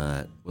this or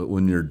not. But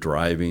when you're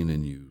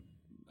driving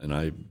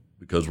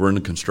because we're in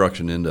the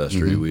construction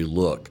industry, we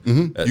look.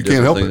 At you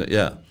can't help it.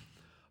 Yeah.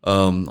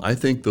 I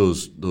think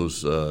those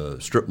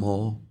strip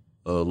mall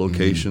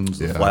locations,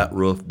 the flat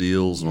roof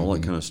deals, and all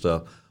that kind of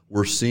stuff.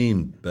 We're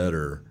seeing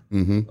better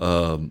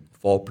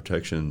fall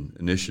protection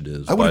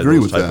initiatives by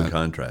those type of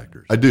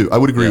contractors. I do. I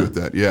would agree with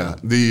that. Yeah.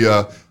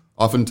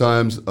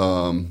 Oftentimes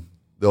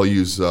they'll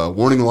use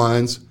warning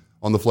lines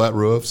on the flat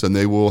roofs, and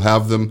they will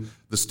have them.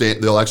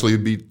 They'll actually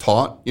be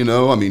taut.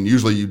 I mean,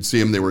 usually you'd see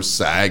them. They were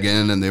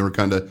sagging and they were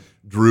kind of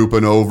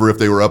drooping over if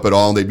they were up at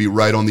all. And they'd be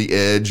right on the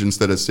edge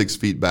instead of 6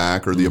 feet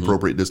back or the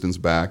appropriate distance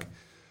back.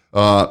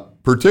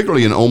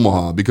 Particularly in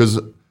Omaha, because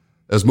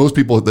as most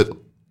people that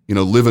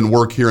live and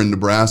work here in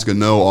Nebraska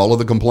know, all of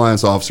the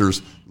compliance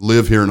officers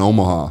live here in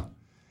Omaha.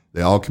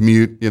 They all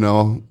commute, in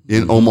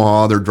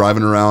Omaha. They're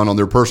driving around on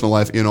their personal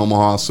life in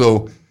Omaha.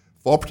 So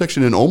fall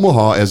protection in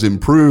Omaha has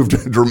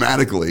improved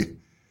dramatically.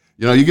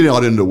 You get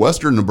out into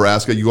western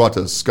Nebraska, you go out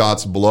to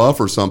Scotts Bluff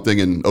or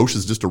something, and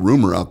OSHA's just a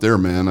rumor out there,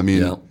 man. I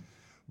mean,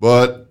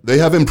 but they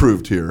have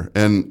improved here,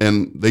 and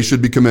they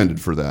should be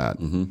commended for that.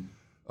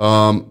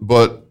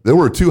 But there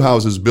were 2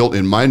 houses built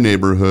in my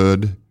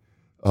neighborhood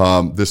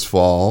this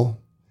fall.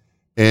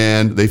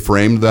 And they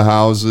framed the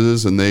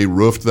houses and they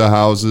roofed the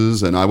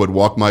houses, and I would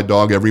walk my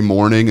dog every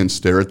morning and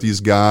stare at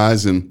these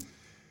guys, and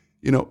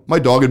my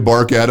dog would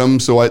bark at them,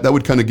 so that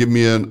would kind of give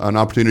me an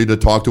opportunity to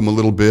talk to them a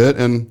little bit.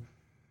 And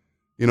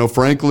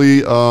frankly,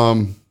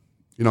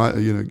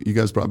 you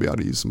guys probably ought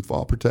to use some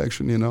fall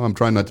protection. I'm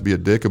trying not to be a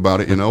dick about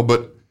it,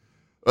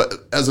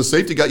 but as a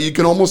safety guy, you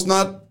can almost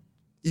not.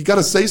 You got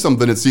to say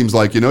something. It seems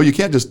like you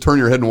can't just turn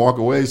your head and walk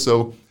away.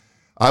 So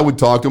I would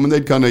talk to them, and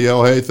they'd kind of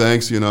yell, "Hey,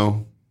 thanks,"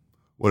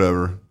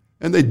 whatever.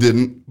 And they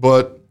didn't,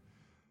 but,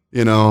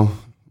 and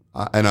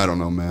I don't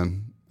know,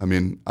 man. I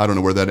mean, I don't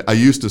know where I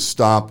used to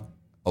stop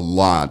a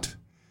lot.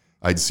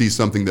 I'd see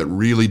something that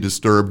really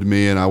disturbed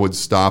me, and I would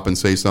stop and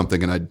say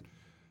something, and I'd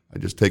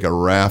just take a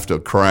raft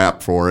of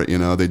crap for it,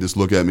 They just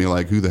look at me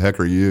like, who the heck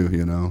are you,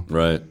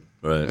 Right.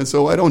 And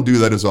so I don't do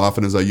that as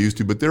often as I used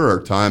to, but there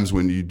are times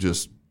when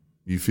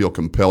you feel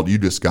compelled. You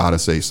just got to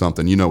say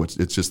something.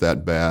 It's just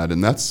that bad,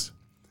 and that's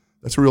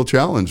a real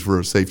challenge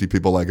for safety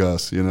people like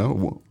us,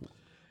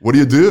 What do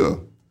you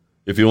do?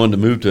 If you wanted to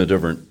move to a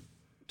different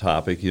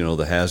topic, you know,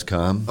 the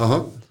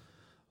HAZCOM,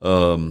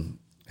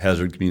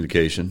 hazard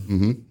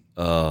communication.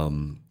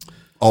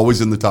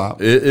 Always in the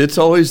top. It's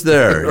always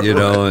there, you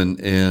know,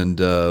 and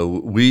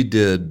we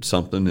did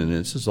something, and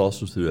this is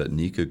also through that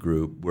NECA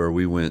group, where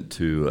we went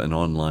to an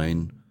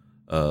online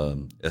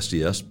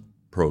SDS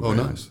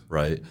program,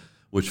 right,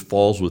 which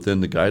falls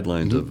within the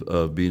guidelines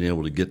of being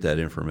able to get that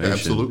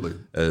information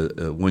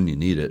when you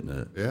need it in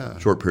a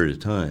short period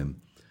of time.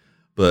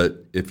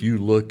 But if you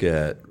look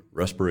at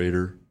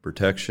respirator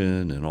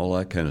protection and all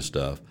that kind of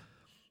stuff,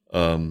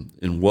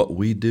 in what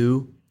we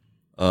do,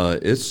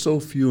 it's so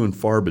few and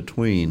far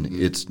between.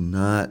 It's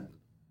not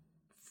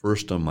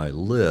first on my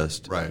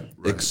list,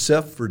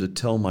 except for to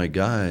tell my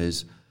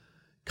guys,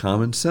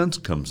 common sense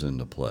comes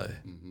into play.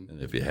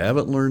 And if you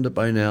haven't learned it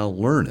by now,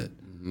 learn it.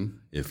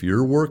 If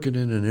you're working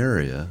in an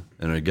area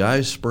and a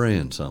guy's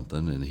spraying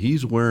something and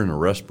he's wearing a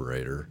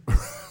respirator,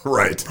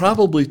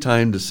 probably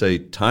time to say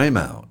time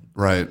out.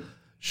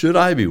 Should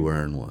I be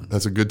wearing one?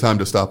 That's a good time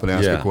to stop and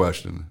ask a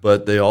question.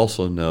 But they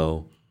also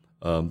know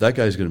that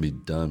guy's going to be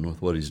done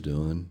with what he's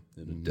doing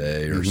in a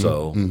day or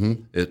so.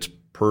 It's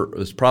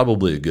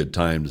probably a good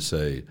time to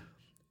say,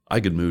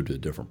 I could move to a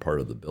different part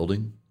of the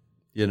building,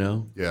 you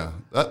know? Yeah,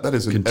 that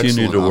is an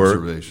continue excellent to work.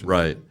 Observation.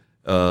 Right.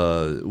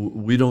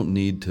 We don't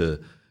need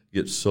to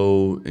get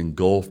so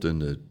engulfed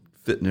into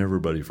fitting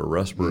everybody for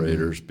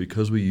respirators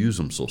because we use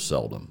them so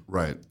seldom.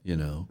 You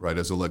know?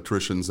 As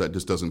electricians, that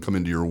just doesn't come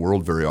into your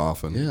world very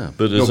often. Yeah,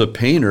 but as a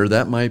painter,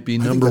 that might be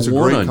number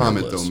one on your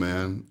list. That's a great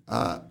comment,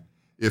 though, man.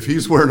 If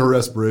he's wearing a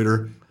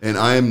respirator and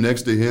I am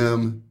next to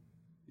him,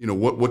 you know,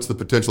 what's the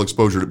potential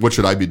exposure? What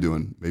should I be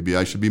doing? Maybe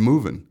I should be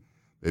moving.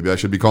 Maybe I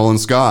should be calling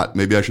Scott.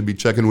 Maybe I should be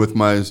checking with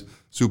my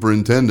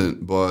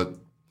superintendent. But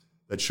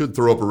that should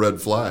throw up a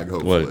red flag,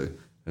 hopefully.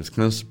 It's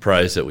kind of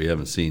surprised that we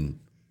haven't seen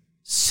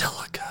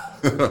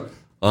silica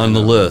on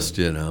the list,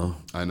 you know.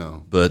 I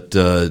know. But,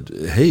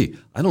 hey,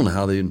 I don't know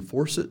how they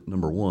enforce it,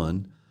 number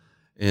one.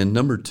 And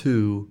number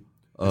two,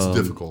 it's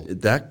difficult.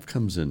 That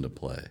comes into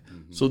play.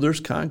 So there's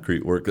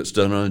concrete work that's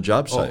done on a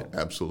job site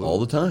all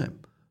the time.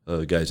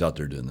 Guys out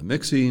there doing the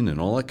mixing and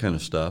all that kind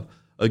of stuff.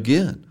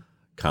 Again,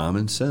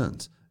 common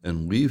sense.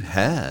 And we've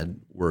had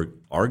where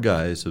our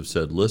guys have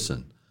said,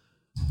 listen,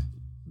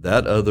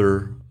 that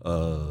other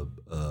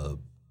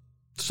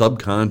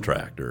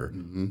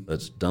subcontractor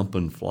that's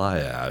dumping fly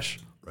ash,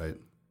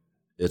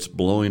 it's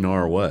blowing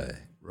our way.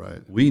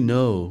 We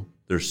know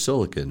there's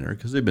silica in there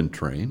because they've been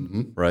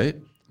trained, right?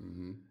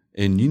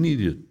 And you need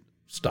to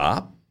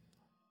stop,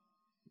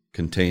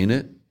 contain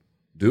it,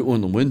 do it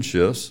when the wind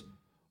shifts,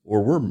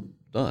 or we're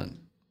done,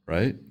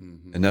 right?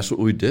 And that's what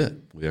we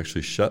did. We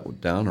actually shut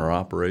down our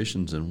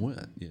operations and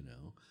went, you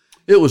know.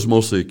 It was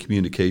mostly a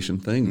communication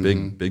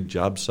thing, big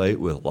job site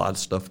with a lot of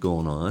stuff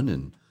going on.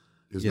 And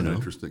isn't that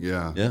interesting?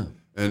 Yeah.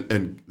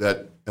 And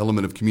that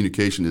element of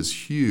communication is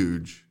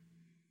huge,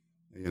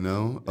 you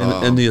know.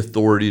 And the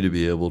authority to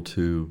be able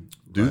to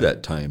do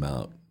that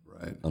timeout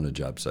on a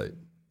job site.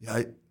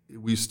 Yeah,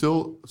 we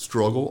still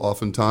struggle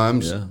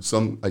oftentimes.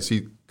 I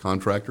see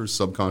contractors,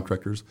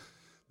 subcontractors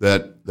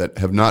that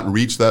have not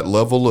reached that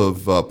level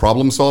of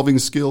problem-solving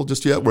skill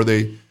just yet, where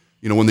they,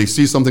 you know, when they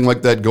see something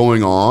like that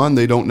going on,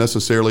 they don't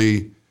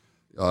necessarily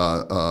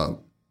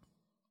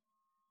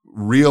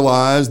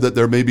realize that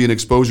there may be an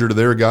exposure to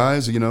their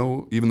guys, you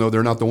know, even though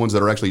they're not the ones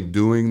that are actually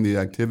doing the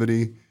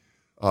activity.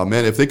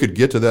 Man, if they could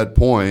get to that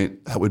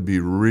point, that would be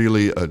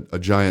really a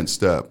giant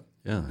step.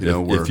 Yeah,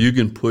 if you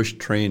can push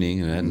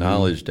training and that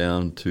knowledge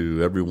down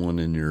to everyone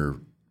in your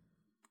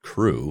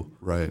crew,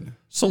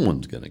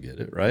 someone's going to get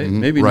it, right?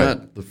 Maybe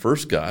not the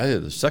first guy.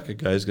 The second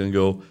guy is going to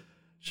go,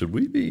 should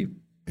we be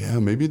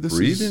maybe this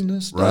breathing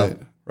this stuff?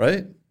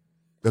 Right?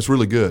 That's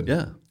really good.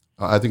 Yeah.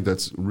 I think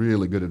that's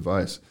really good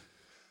advice.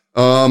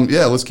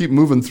 Let's keep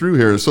moving through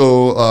here.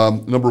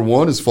 So number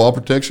 1 is fall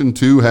protection,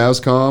 2,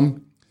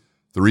 HAZCOM,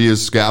 3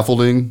 is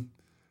scaffolding,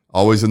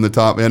 always in the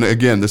top. And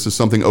again, this is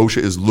something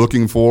OSHA is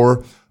looking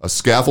for. A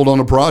scaffold on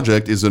a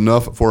project is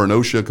enough for an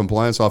OSHA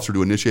compliance officer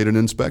to initiate an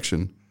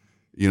inspection,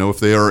 you know, if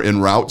they are en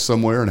route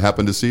somewhere and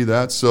happen to see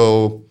that.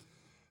 So,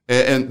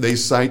 and they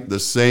cite the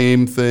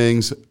same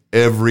things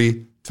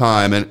every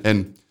time.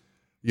 And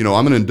you know,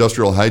 I'm an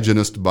industrial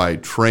hygienist by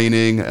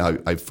training.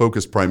 I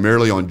focus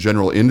primarily on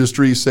general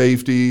industry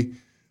safety.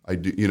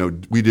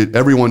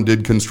 Everyone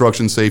did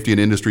construction safety and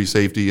industry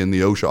safety in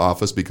the OSHA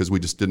office because we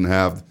just didn't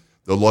have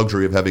the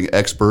luxury of having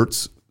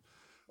experts.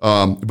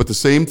 But the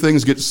same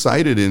things get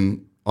cited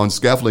on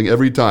scaffolding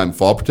every time.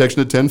 Fall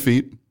protection at 10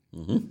 feet.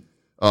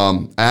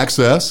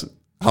 Access.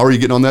 How are you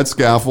getting on that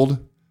scaffold?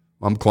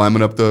 I'm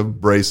climbing up the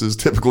braces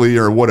typically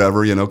or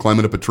whatever, you know,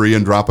 climbing up a tree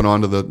and dropping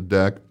onto the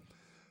deck.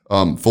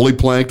 Fully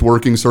planked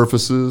working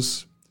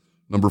surfaces.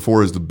 Number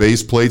 4 is the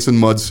base plates and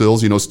mud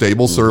sills, you know,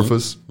 stable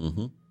surface.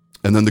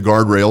 And then the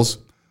guardrails.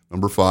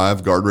 Number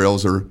 5,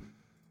 guardrails are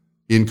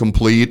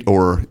incomplete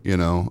or, you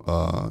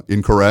know,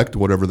 incorrect,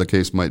 whatever the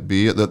case might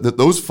be.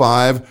 Those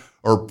 5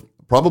 are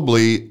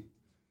probably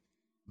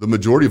the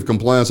majority of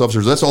compliance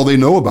officers, that's all they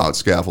know about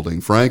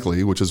scaffolding,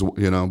 frankly, which is,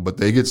 but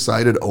they get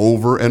cited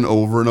over and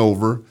over and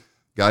over.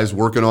 Guys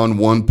working on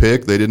one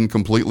pick, they didn't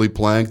completely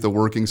plank the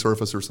working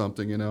surface or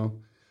something,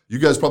 You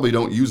guys probably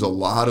don't use a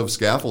lot of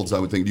scaffolds, I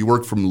would think. Do you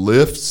work from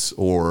lifts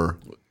or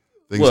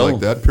things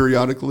like that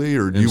periodically?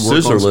 Or do you work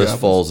on scissor lift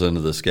scaffolds? falls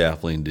into the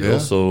scaffolding deal. Yeah.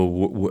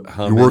 So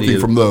you're working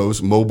from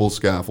those mobile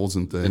scaffolds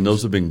and things. And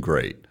those have been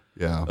great.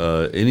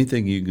 Yeah.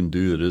 Anything you can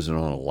do that isn't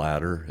on a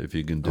ladder, if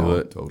you can do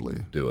it,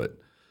 totally do it.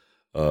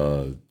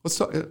 Let's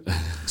talk,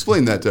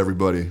 explain that to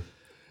everybody.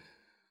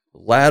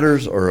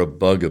 Ladders are a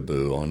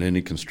bugaboo on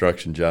any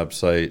construction job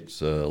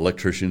sites.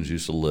 Electricians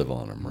used to live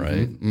on them,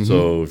 right? Mm-hmm.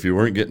 So if you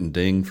weren't getting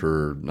dinged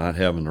for not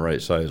having the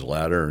right size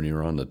ladder and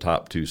you're on the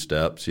top 2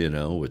 steps,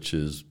 which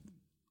is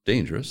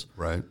dangerous.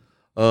 Right.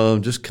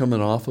 Just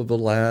coming off of a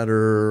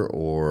ladder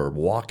or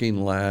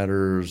walking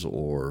ladders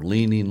or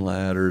leaning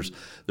ladders.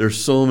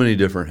 There's so many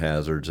different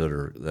hazards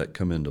that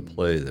come into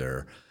play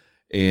there.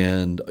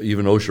 And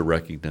even OSHA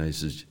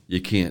recognizes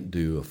you can't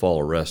do a fall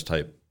arrest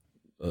type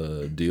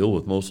deal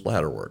with most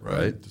ladder work,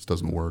 right? It just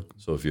doesn't work.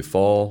 So if you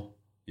fall,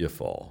 you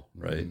fall,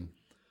 right?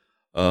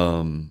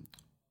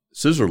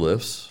 Scissor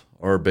lifts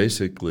are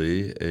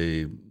basically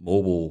a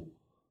mobile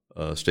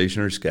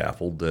stationary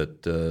scaffold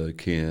that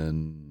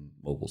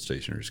mobile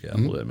stationary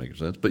scaffold, that makes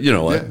sense. But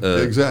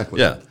exactly.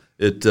 Yeah,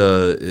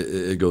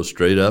 it goes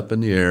straight up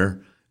in the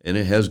air, and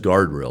it has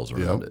guardrails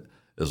around it.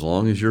 As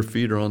long as your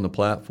feet are on the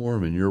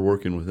platform and you're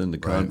working within the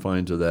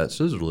confines of that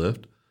scissor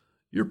lift,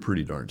 you're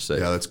pretty darn safe.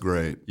 Yeah, that's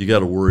great. You got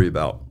to worry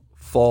about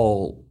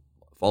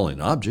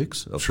falling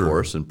objects, of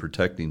course, and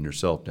protecting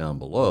yourself down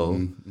below.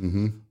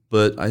 Mm-hmm.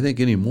 But I think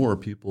anymore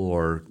people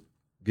are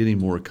getting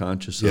more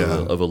conscious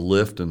of a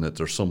lift and that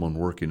there's someone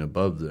working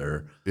above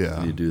there. Yeah,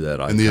 and you do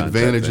that. And the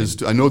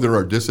advantages. I know there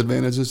are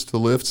disadvantages to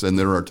lifts, and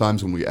there are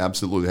times when we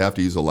absolutely have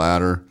to use a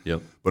ladder.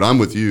 Yep. But I'm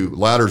with you.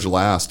 Ladders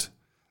last.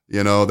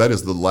 That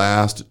is the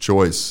last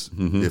choice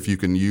if you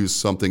can use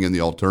something in the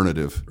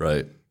alternative.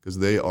 Right. Because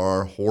they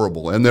are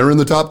horrible, and they're in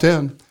the top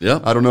 10.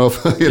 Yeah, I don't know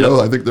if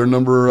I think they're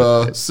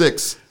number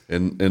 6.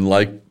 And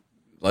like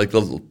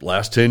the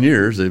last 10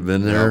 years, they've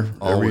been there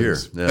every year.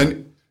 Yeah.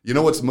 And you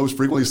know what's most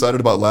frequently cited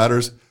about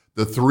ladders?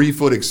 The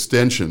 3-foot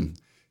extension.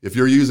 If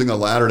you're using a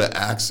ladder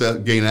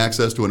to gain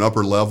access to an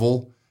upper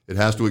level, it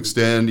has to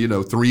extend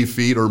 3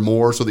 feet or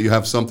more so that you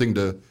have something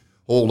to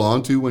hold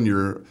on to when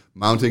you're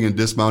mounting and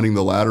dismounting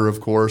the ladder,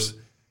 of course.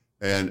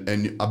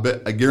 And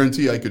I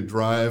guarantee I could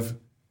drive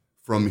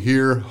from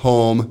here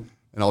home,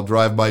 and I'll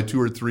drive by 2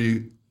 or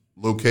 3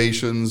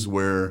 locations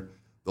where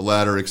the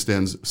ladder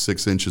extends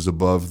 6 inches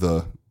above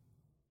the,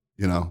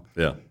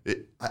 Yeah.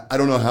 I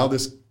don't know how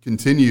this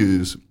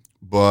continues,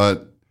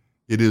 but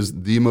it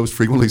is the most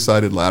frequently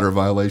cited ladder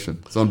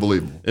violation. It's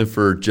unbelievable. And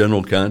for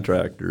general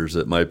contractors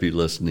that might be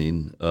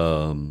listening,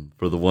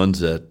 for the ones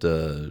that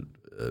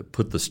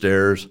put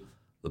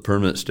the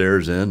permanent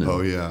stairs in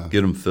and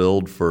get them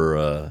filled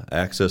for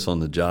access on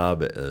the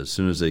job as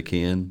soon as they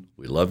can,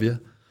 we love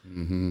you.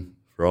 Mm-hmm.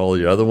 For all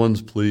the other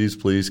ones,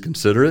 please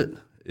consider it.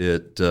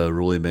 It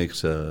really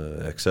makes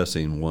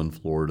accessing one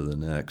floor to the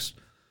next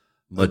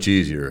much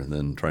easier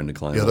than trying to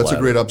climb. Yeah, that's a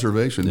great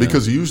observation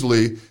because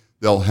usually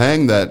they'll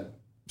hang that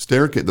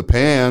staircase, the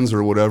pans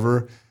or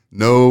whatever.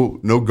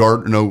 No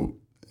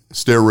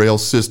stair rail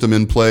system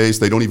in place.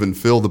 They don't even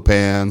fill the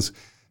pans,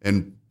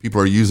 and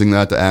people are using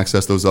that to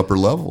access those upper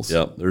levels.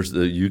 Yeah,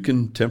 you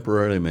can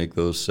temporarily make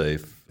those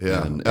safe.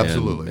 Yeah,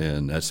 absolutely,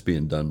 and that's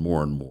being done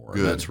more and more.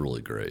 And that's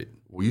really great.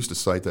 We used to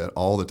cite that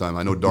all the time.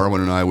 I know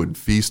Darwin and I would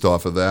feast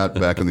off of that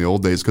back in the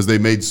old days because they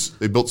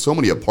built so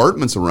many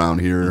apartments around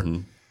here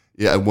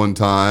at one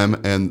time,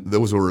 and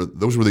those were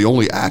the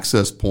only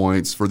access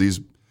points for these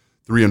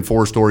 3- and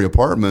 4-story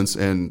apartments,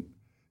 and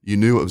you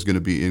knew it was going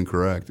to be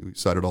incorrect. We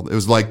cited all. It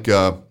was like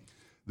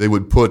they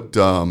would put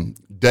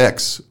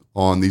decks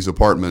on these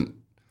apartment,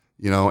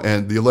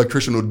 and the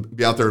electrician would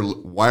be out there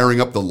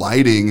wiring up the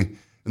lighting,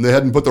 and they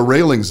hadn't put the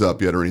railings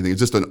up yet or anything. It's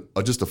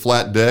just a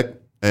flat deck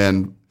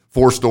and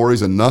 4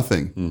 stories and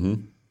nothing.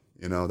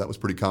 Mm-hmm. That was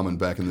pretty common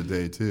back in the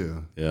day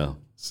too. Yeah.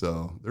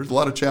 So there's a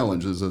lot of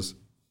challenges.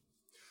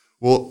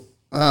 Well,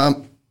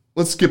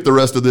 let's skip the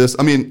rest of this.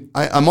 I mean,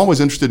 I'm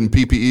always interested in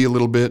PPE a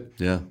little bit.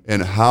 Yeah.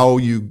 And how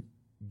you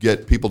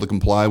get people to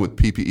comply with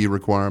PPE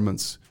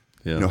requirements.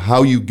 Yeah.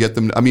 How you get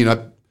them. I mean,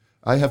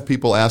 I have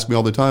people ask me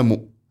all the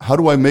time, how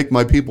do I make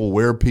my people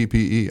wear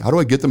PPE? How do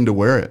I get them to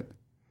wear it?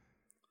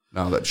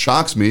 Now that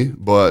shocks me,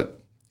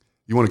 but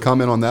you want to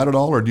comment on that at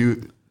all, or do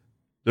you?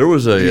 There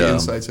was any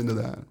insights into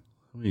that?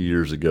 How many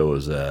years ago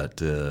was that?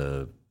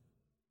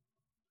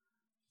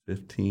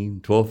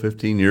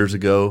 15 years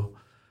ago.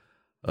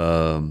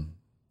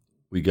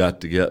 We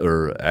got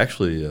together.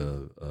 Actually,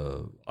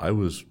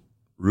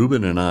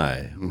 Ruben and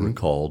I were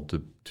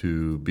called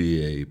to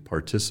be a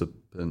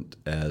participant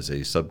as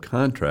a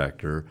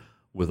subcontractor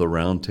with a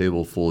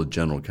roundtable full of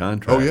general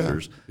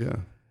contractors. Oh, yeah.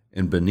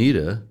 And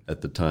Bonita,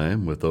 at the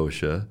time, with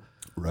OSHA,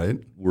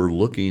 were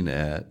looking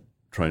at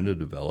trying to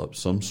develop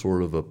some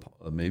sort of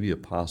maybe a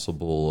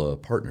possible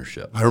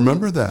partnership. I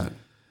remember that.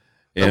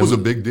 That was a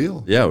big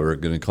deal. Yeah, we were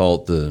going to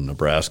call it the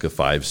Nebraska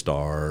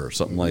 5-star or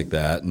something like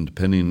that. And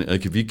depending,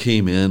 like if you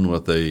came in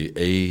with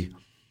a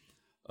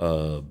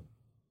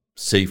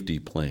safety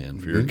plan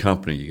for your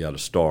company, you got a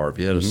star. If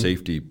you had a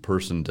safety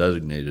person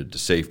designated to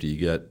safety,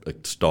 you got a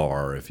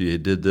star. If you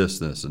did this,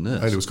 this, and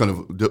this. Right, it was kind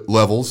of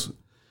levels,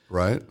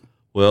 right?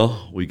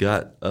 Well, we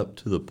got up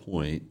to the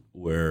point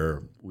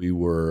where we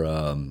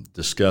were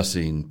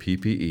discussing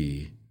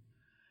PPE,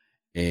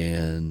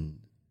 and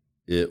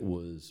it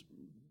was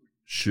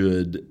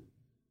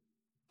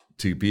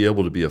to be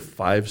able to be a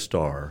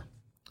 5-star,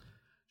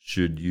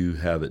 should you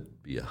have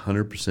it be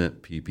 100%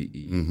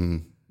 PPE? Mm-hmm.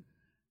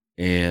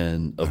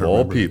 And of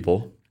all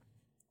people,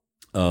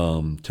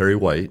 Terry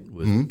White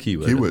with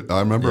Kiewit, I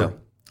remember,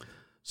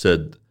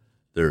 said,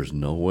 "There's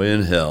no way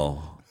in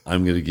hell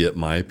I'm going to get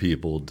my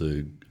people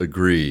to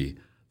agree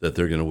that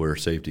they're going to wear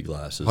safety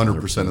glasses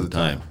 100% of the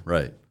time."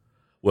 Right.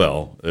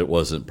 Well, it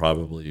wasn't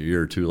probably a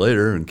year or two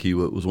later, and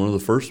Kiewit was one of the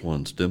first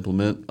ones to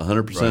implement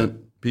 100%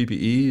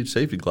 PPE,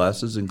 safety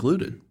glasses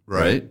included.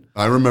 Right.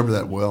 I remember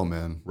that well,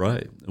 man.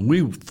 Right. And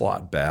we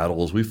fought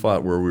battles. We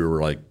fought where we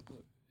were like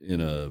in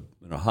a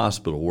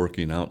hospital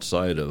working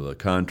outside of a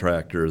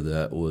contractor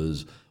that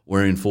was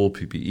wearing full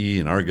PPE,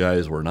 and our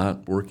guys were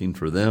not working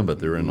for them, but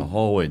they were in the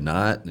hallway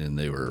not, and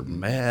they were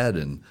mad.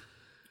 And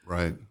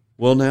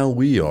well, now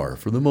we are,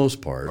 for the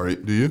most part. All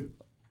right. Do you?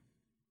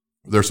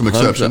 There's some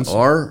exceptions.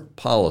 Our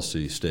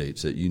policy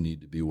states that you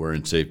need to be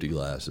wearing safety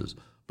glasses,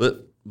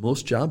 but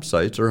most job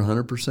sites are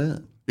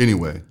 100%.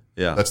 Anyway,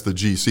 yeah, that's the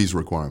GC's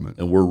requirement.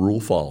 And we're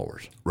rule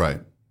followers.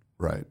 Right.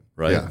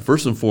 Yeah.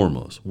 First and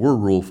foremost, we're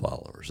rule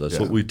followers. That's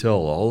what we tell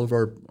all of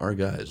our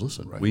guys.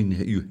 Listen,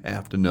 you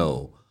have to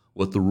know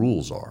what the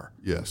rules are.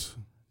 Yes.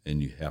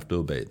 And you have to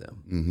obey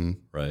them.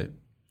 Right?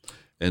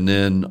 And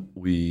then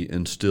we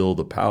instill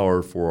the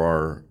power for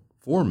our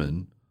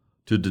foreman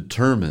to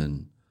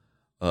determine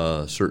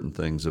certain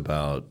things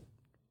about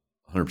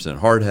 100%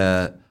 hard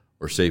hat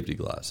or safety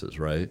glasses,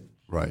 right?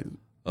 Right.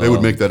 They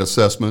would make that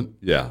assessment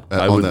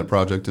on that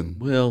project.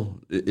 Well,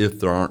 if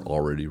there aren't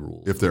already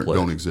rules. If there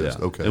don't exist,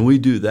 okay. And we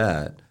do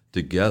that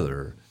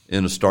together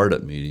in a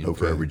startup meeting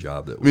for every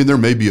job that we I mean, there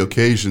may be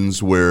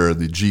occasions where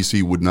the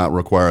GC would not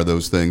require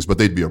those things, but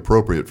they'd be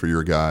appropriate for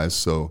your guys.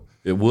 So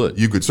it would.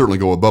 You could certainly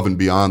go above and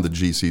beyond the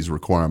GC's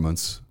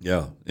requirements.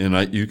 Yeah,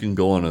 and you can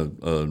go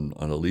on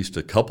at least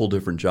a couple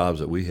different jobs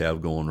that we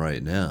have going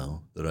right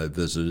now that I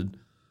visited,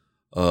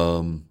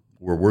 where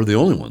we're the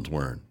only ones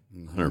wearing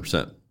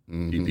 100%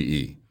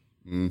 PPE.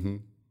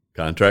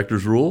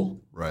 Contractors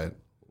rule, right,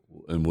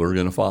 and we're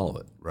going to follow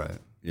it, right.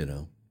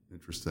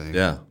 Interesting.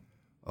 Yeah.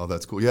 Oh,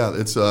 that's cool. Yeah,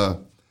 it's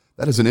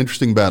that is an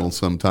interesting battle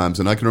sometimes,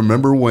 and I can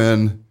remember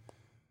when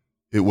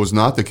it was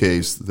not the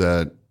case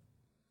that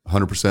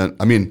 100%.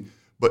 I mean,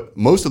 but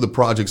most of the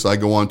projects I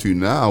go on to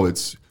now,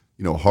 it's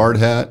hard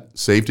hat,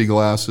 safety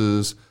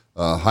glasses,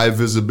 high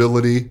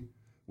visibility,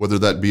 whether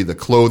that be the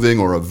clothing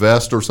or a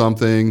vest or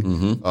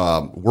something,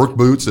 work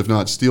boots, if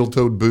not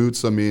steel-toed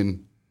boots. I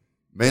mean,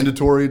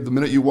 mandatory the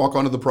minute you walk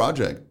onto the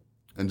project,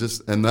 and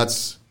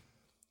that's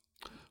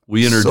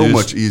so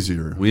much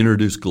easier. We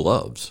introduced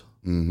gloves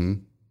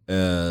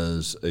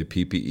as a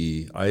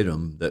PPE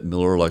item that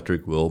Miller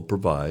Electric will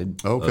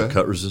provide.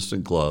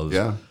 Cut-resistant gloves.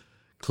 Yeah,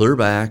 clear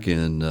back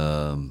in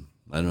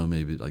I don't know,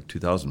 maybe like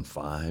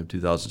 2005,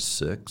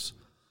 2006.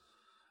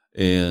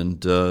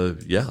 And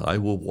I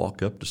will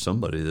walk up to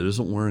somebody that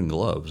isn't wearing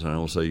gloves, and I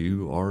will say,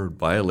 "You are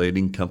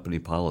violating company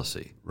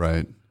policy."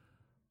 Right.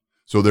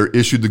 So they're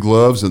issued the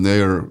gloves, and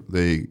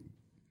they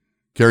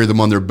carry them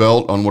on their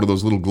belt on one of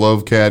those little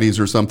glove caddies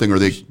or something, or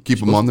they keep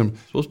them on them.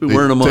 Supposed to be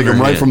wearing them on their hands. Take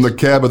them right from hands. the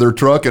cab of their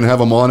truck and have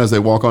them on as they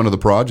walk onto the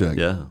project.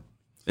 Yeah.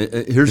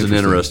 Here's an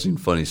interesting,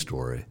 funny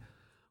story.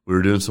 We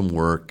were doing some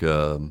work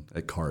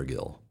at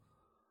Cargill,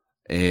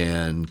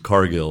 and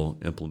Cargill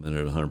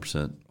implemented a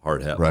 100%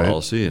 hard hat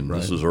policy, and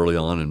this was early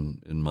on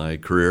in my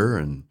career,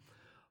 and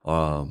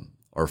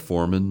our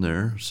foreman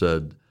there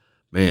said,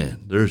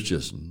 "Man, there's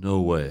just no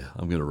way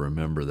I'm going to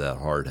remember that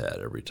hard hat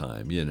every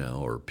time,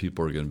 or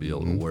people are going to be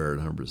able to wear it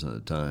 100% of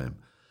the time."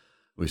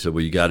 We said,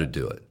 "Well, you got to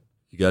do it.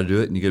 You got to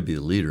do it, and you got to be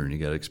the leader, and you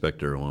got to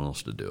expect everyone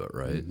else to do it,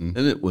 right?" And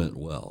it went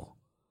well.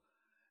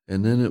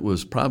 And then it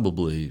was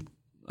probably,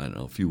 I don't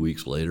know, a few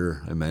weeks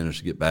later, I managed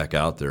to get back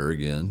out there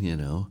again,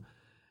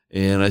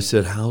 and I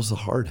said, "How's the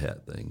hard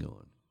hat thing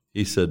going?"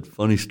 He said,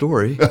 "Funny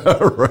story."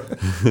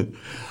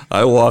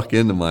 I walk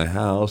into my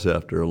house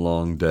after a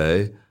long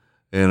day,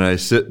 and I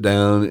sit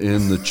down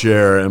in the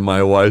chair, and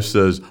my wife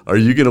says, "Are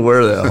you going to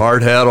wear that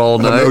hard hat all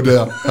night?" No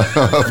doubt.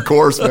 Of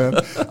course, man.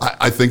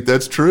 I think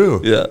that's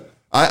true. Yeah.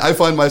 I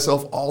find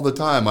myself all the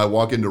time. I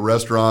walk into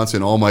restaurants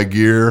in all my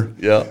gear.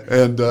 Yeah.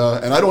 And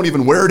I don't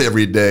even wear it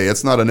every day.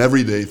 It's not an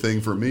everyday thing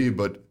for me,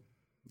 but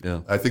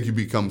I think you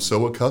become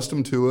so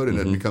accustomed to it, and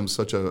it becomes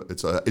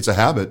it's a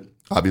habit,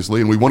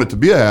 obviously, and we want it to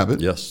be a habit.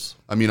 Yes.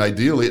 I mean,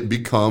 ideally, it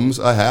becomes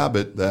a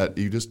habit that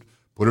you just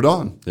put it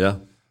on. Yeah.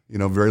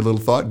 Very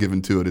little thought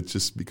given to it. It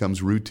just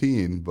becomes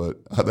routine,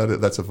 but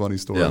that's a funny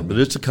story. Yeah, but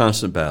it's a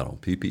constant battle.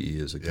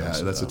 PPE is a constant battle.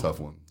 Yeah, that's a tough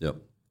one. Yep.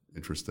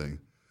 Interesting.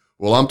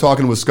 Well, I'm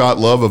talking with Scott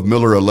Love of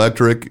Miller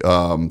Electric,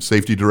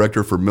 safety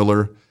director for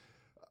Miller.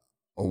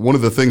 One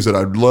of the things that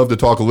I'd love to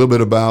talk a little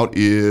bit about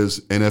is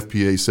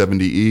NFPA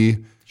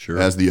 70E. Sure.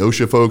 As the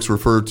OSHA folks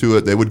refer to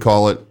it, they would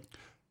call it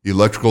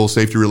electrical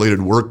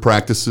safety-related work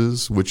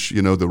practices, which,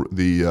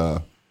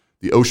 the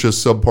OSHA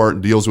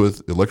subpart deals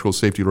with electrical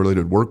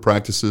safety-related work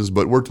practices,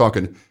 but we're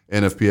talking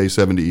NFPA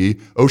 70E.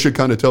 OSHA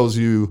kind of tells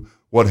you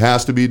what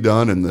has to be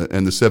done, and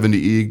the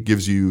 70E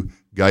gives you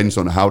guidance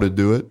on how to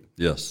do it.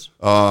 Yes.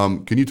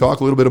 Can you talk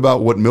a little bit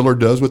about what Miller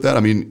does with that? I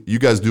mean, you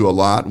guys do a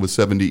lot with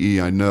 70E,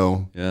 I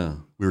know. Yeah.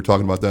 We were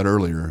talking about that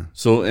earlier.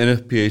 So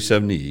NFPA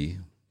 70E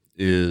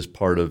is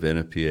part of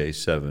NFPA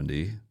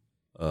 70,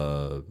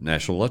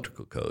 National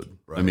Electrical Code.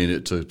 Right. I mean,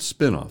 it's a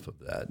spinoff of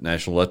that.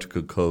 National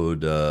Electrical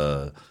Code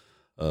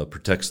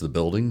protects the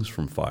buildings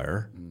from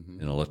fire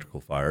and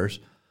electrical fires.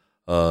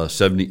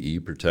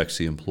 70E protects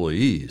the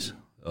employees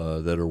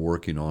that are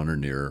working on or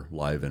near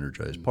live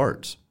energized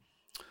parts.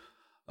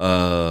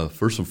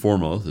 First and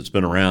foremost, it's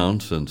been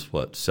around since,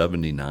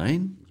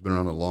 79? It's been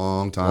around a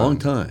long time. Long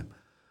time.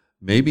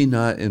 Maybe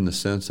not in the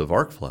sense of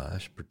arc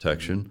flash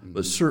protection,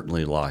 but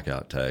certainly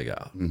lockout,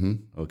 tagout.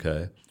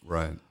 Okay?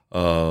 Right.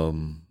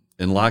 And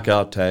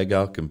lockout,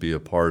 tagout can be a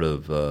part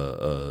of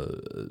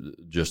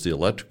just the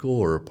electrical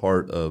or a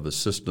part of a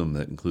system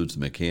that includes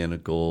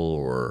mechanical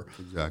or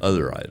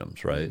other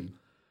items, right?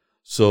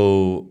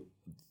 So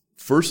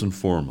first and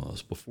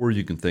foremost, before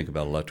you can think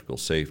about electrical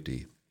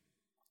safety,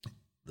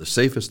 the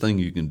safest thing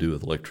you can do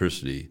with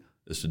electricity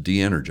is to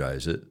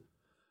de-energize it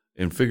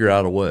and figure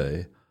out a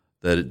way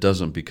that it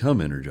doesn't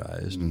become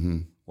energized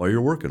while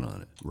you're working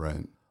on it.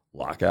 Right.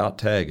 Lockout,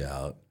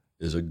 tagout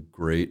is a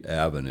great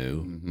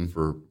avenue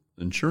for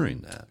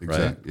ensuring that,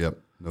 right? Yep,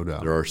 no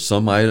doubt. There are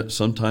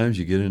sometimes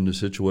you get into a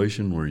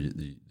situation where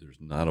there's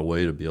not a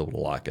way to be able to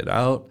lock it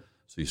out,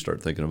 so you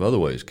start thinking of other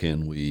ways.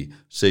 Can we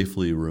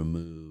safely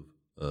remove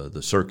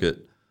the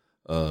circuit,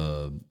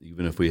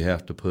 even if we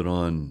have to put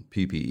on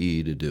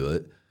PPE to do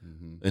it,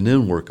 and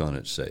then work on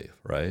it safe,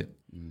 right?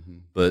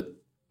 But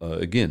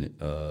again,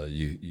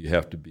 you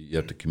have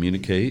to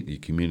communicate. You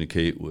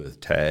communicate with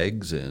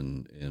tags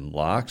and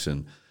locks,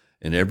 and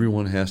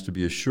everyone has to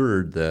be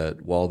assured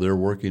that while they're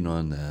working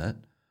on that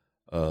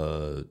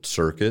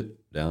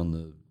circuit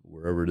down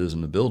wherever it is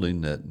in the building,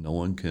 that no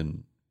one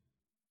can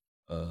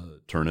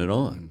turn it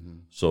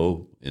on.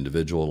 So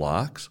individual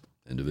locks,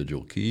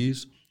 individual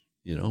keys,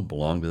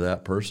 belong to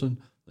that person.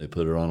 They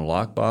put it on a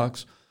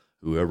lockbox.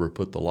 Whoever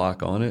put the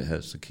lock on it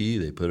has the key.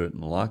 They put it in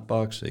the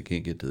lockbox. They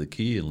can't get to the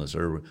key unless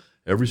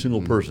every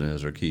single person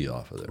has their key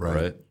off of it,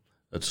 right?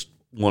 That's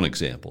one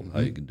example of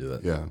how you can do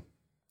it. Yeah.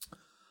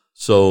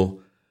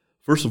 So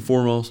first and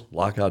foremost,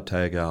 lockout,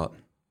 tagout,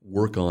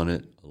 work on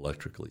it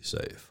electrically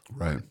safe.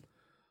 Right.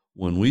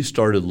 When we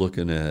started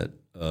looking at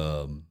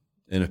NFPA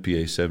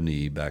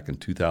 70E back in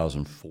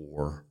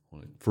 2004,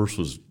 when it first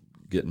was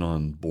getting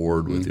on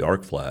board with the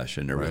arc flash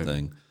and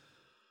everything,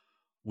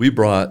 we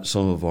brought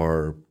some of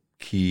our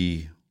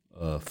key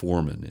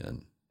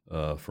foremen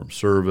in from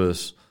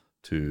service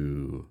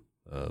to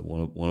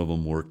one of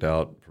them worked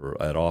out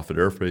at Offutt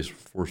Air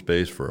Force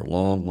Base for a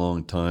long,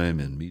 long time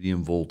in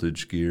medium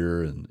voltage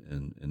gear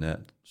and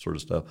that sort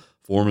of stuff.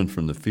 Foremen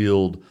from the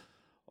field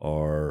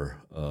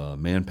are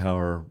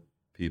manpower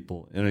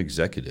people and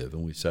executive.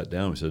 And we sat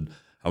down and we said,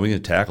 how are we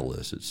going to tackle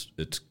this?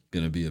 It's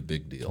going to be a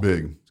big deal.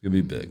 Big. It's going to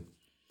be big.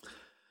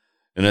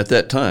 And at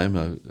that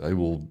time, I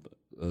will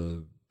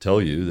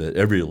tell you that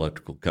every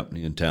electrical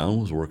company in town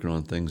was working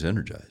on things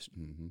energized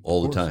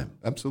all the time.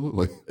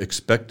 Absolutely.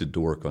 Expected to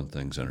work on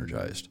things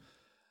energized.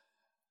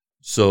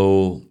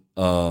 So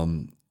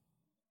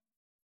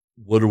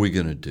what are we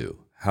going to do?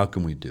 How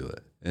can we do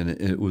it? And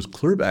it was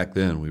clear back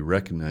then, we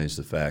recognized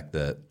the fact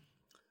that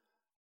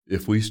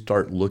if we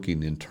start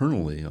looking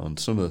internally on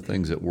some of the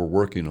things that we're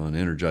working on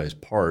energized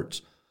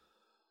parts,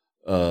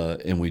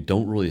 and we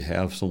don't really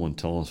have someone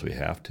telling us we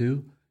have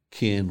to,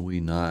 can we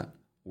not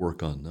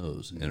work on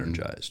those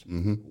energized?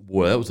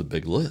 Boy, that was a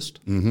big list.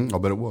 I'll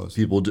bet it was.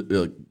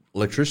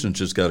 Electricians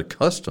just got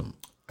accustomed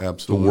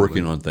to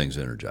working on things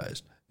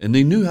energized, and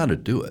they knew how to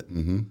do it.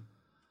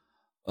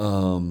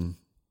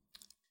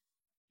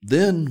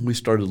 Then we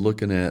started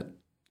looking at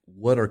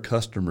what are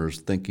customers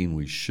thinking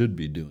we should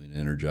be doing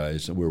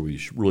energized and where we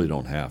really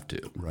don't have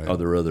to. Right. Are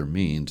there other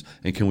means?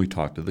 And can we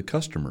talk to the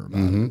customer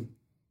about it?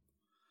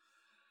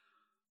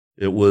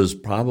 It was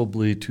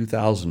probably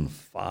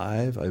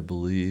 2005, I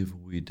believe,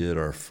 we did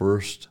our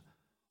first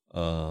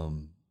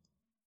NFPA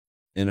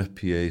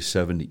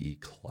 70E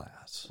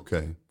class.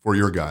 Okay. For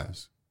your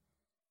guys?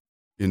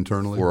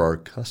 Internally? For our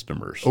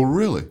customers. Oh,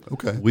 really?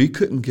 Okay. We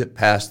couldn't get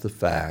past the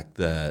fact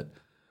that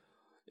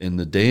in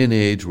the day and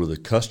age where the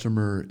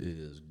customer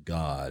is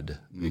God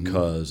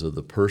because of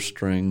the purse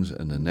strings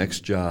and the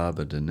next job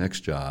and the next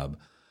job,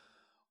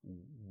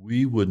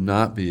 we would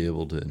not be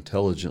able to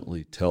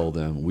intelligently tell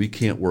them we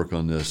can't work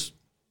on this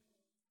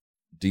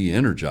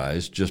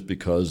de-energized just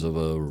because of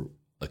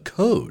a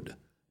code,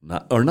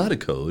 not a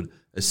code,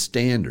 a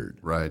standard.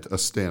 Right, a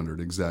standard,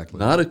 exactly.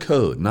 Not a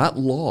code, not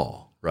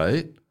law,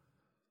 right?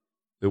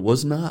 It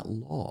was not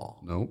law.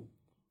 No.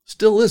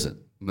 Still isn't.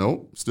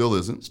 No, still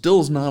isn't. Still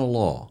is not a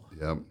law.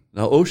 Yep.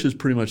 Now, OSHA's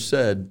pretty much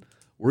said,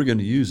 we're going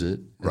to use it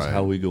as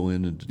how we go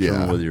in and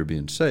determine whether you're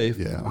being safe.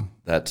 Yeah.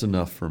 That's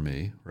enough for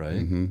me,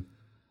 right? Mm-hmm.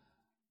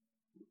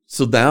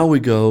 So now we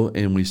go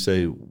and we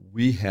say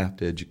we have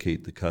to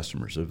educate the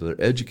customers. If they're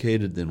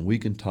educated, then we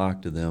can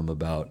talk to them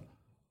about,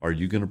 are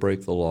you going to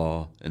break the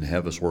law, and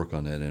have us work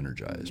on that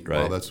energized,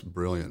 right? Wow, that's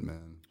brilliant,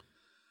 man.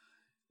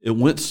 It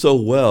went so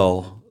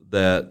well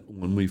that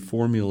when we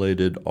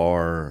updated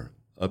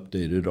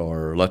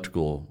our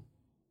electrical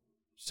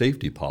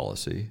safety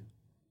policy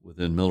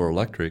within Miller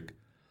Electric,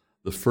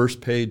 the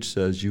first page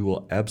says you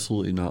will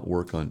absolutely not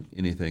work on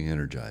anything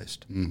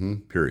energized,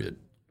 period.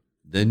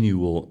 Then you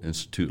will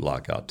institute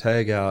lockout,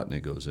 tagout, and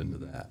it goes into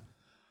that.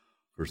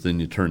 Of course, then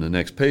you turn the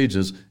next page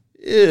is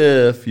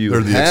if you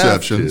have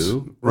exceptions,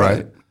 to,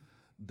 right,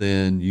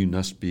 then you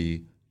must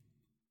be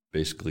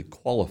basically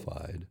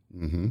qualified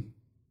and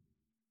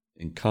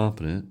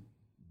competent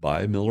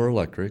by Miller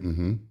Electric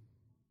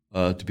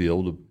to be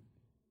able to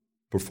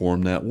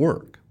perform that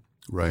work.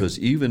 Right. Because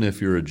even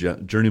if you're a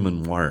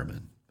journeyman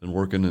wireman, been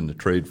working in the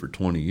trade for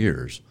 20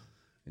 years,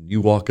 and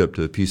you walk up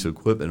to a piece of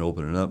equipment,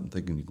 open it up, and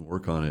thinking you can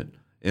work on it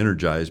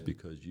energized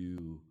because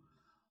you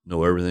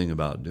know everything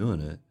about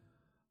doing it,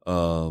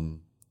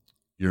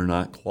 you're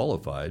not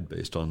qualified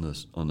based on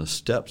the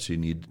steps you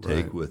need to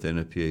take with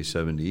NFPA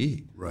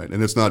 70E. Right,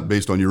 and it's not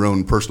based on your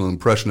own personal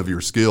impression of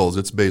your skills.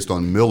 It's based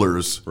on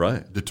Miller's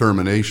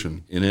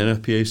determination. In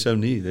NFPA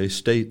 70E, they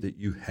state that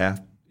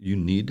you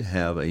need to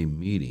have a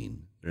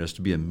meeting. There has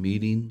to be a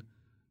meeting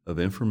of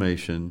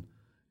information,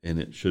 and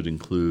it should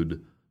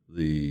include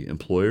the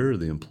employer,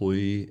 the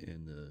employee,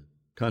 and the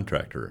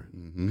contractor,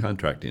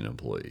 contracting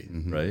employee,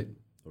 right,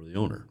 or the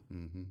owner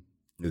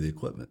of the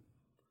equipment.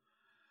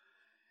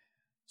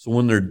 So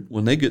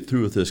when they get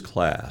through with this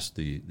class,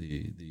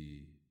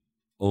 the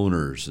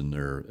owners and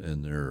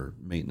their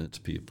maintenance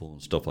people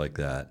and stuff like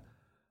that,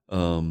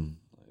 I'm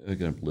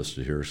going to list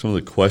it here. Some of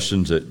the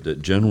questions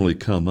that generally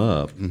come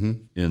up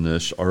in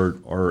this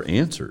are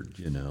answered,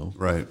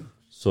 Right.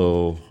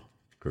 So,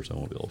 of course, I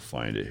won't be able to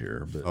find it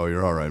here. But oh,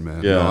 you're all right,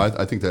 man. Yeah. No,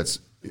 I think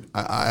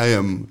I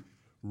am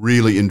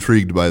really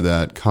intrigued by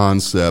that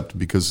concept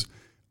because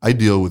I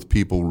deal with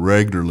people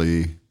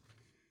regularly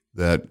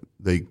that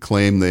they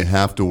claim they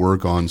have to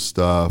work on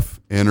stuff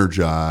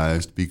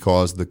energized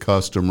because the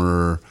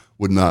customer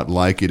would not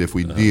like it if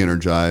we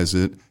de-energize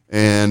it.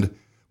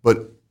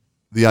 But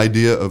the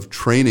idea of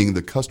training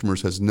the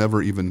customers has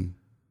never even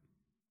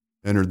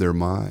entered their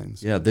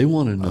minds. Yeah, they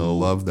want to know. I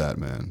love that,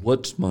 man.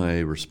 What's my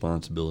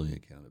responsibility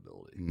and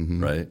accountability,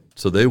 right?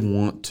 So they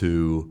want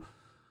to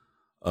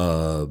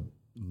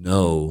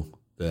know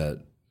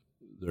that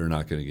they're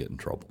not going to get in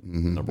trouble.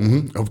 Number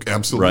one,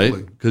 absolutely,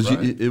 right? Because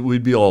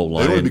we'd be all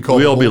lying.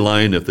 We'd all be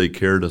lying if they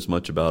cared as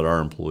much about our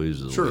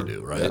employees as we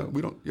do, right?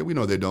 Yeah, we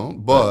know they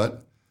don't,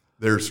 but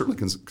they're certainly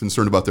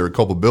concerned about their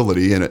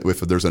culpability and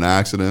if there's an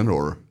accident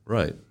or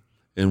right.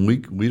 And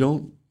we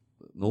don't,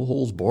 no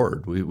holes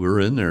barred. We're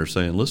in there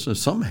saying, listen, if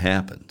something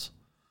happens,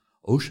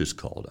 OSHA's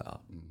called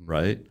out,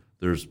 right?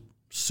 There's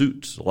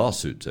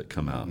lawsuits that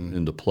come out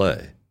into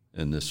play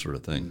and this sort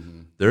of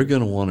thing. They're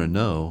going to want to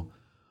know,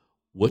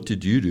 what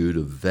did you do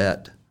to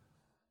vet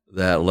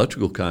that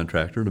electrical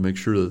contractor to make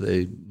sure that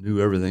they knew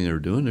everything they were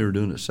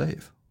doing it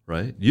safe,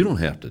 right? You don't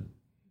have to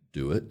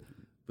do it,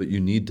 but you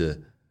need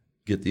to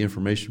get the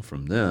information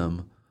from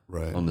them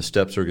on the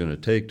steps they're going to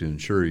take to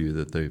ensure you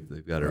that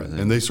they've got everything.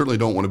 And they certainly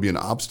don't want to be an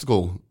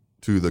obstacle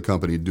to the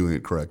company doing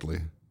it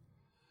correctly.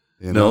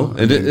 No,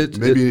 and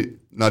maybe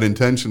not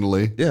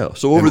intentionally. Yeah.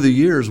 So over the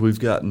years,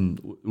 we've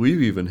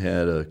even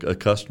had a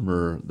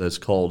customer that's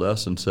called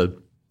us and said,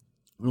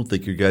 "We don't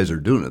think you guys are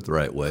doing it the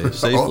right way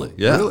safely." Oh,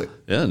 yeah, really?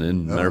 Yeah.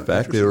 And matter of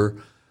fact, they were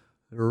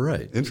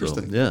right.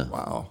 Interesting. So, yeah.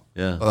 Wow.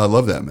 Yeah. I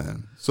love that,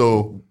 man.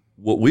 So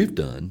what we've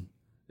done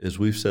is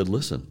we've said,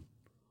 listen,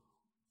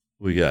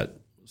 we got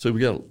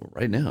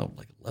right now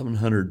like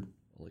 1,100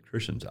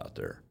 electricians out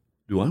there.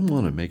 Do I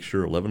want to make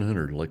sure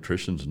 1,100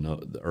 electricians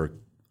are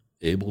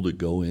able to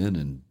go in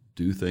and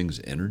do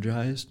things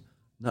energized?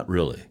 Not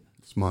really.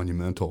 It's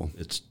monumental.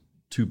 It's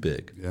too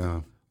big.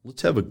 Yeah.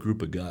 Let's have a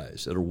group of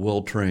guys that are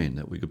well-trained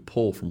that we could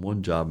pull from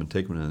one job and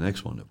take them to the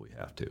next one if we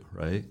have to,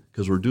 right?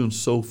 Because we're doing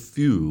so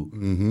few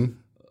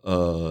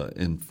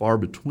and far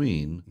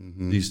between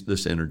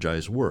this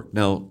energized work.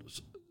 Now,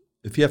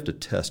 if you have to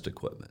test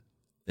equipment,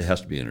 it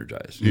has to be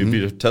energized. If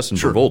you're testing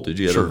for voltage,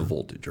 you got to have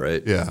voltage,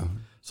 right? Yeah.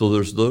 So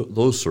there's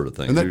those sort of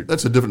things. And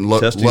that's a different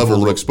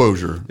level of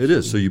exposure. It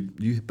is. So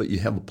but you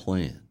have a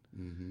plan,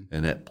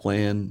 and that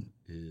plan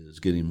is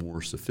getting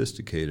more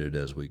sophisticated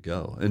as we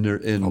go.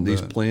 And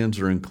these plans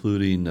are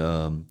including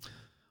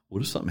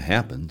what if something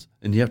happens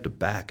and you have to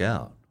back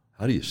out?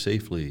 How do you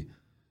safely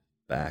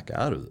back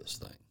out of this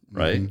thing,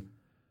 right?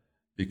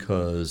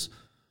 Because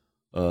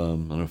I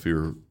don't know if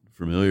you're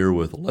familiar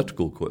with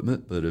electrical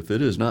equipment, but if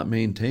it is not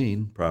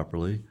maintained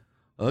properly,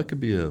 it could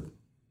be a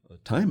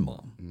time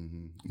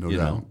bomb. No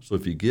doubt. So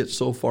if you get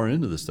so far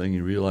into this thing,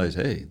 you realize,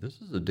 hey,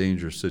 this is a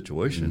dangerous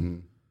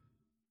situation.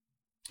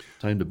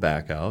 time to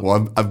back out.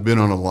 Well, I've been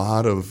on a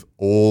lot of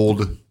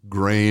old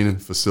grain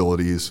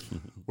facilities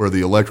where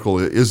the electrical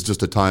is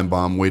just a time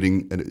bomb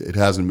waiting, and it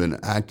hasn't been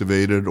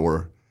activated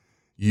or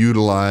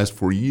utilized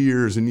for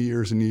years and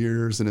years and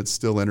years, and it's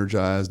still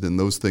energized, and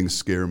those things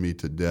scare me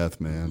to death,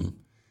 man.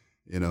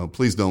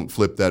 Please don't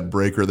flip that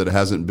breaker that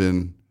hasn't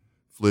been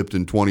flipped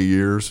in 20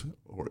 years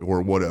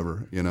or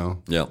whatever,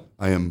 Yeah.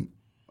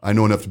 I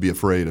know enough to be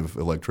afraid of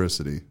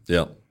electricity.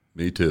 Yeah,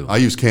 me too. I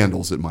use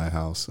candles at my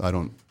house. We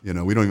don't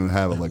even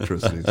have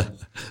electricity.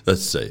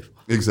 That's safe.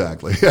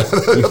 Exactly. Yeah,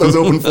 those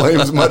open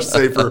flames, much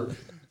safer.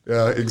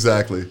 Yeah,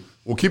 exactly.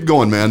 Well, keep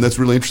going, man. That's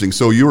really interesting.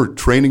 So you were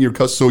training your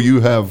customers, so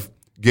you have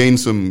gained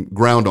some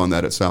ground on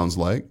that, it sounds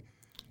like.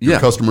 Your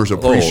customers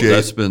appreciate.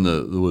 That's been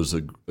was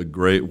a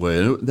great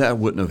way. And that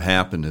wouldn't have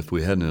happened if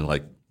we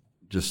hadn't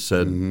just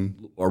said,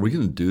 are we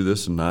going to do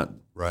this and not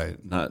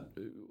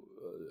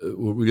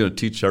we're going to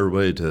teach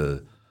everybody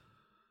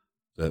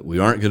that we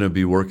aren't going to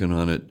be working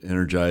on it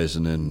energized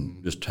and then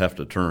just have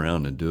to turn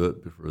around and do it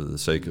for the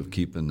sake of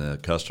keeping the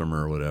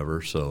customer or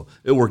whatever. So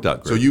it worked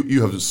out great. So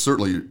you have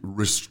certainly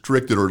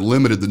restricted or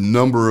limited the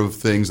number of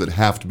things that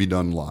have to be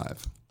done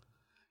live.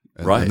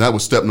 And that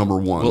was step number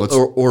one.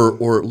 Well,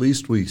 or at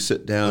least we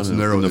sit down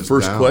and the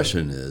first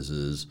question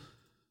is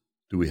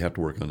do we have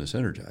to work on this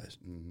energized?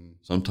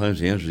 Sometimes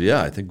the answer is,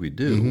 yeah, I think we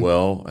do.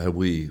 Well, have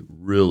we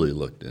really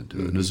looked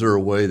into it? Is there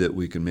a way that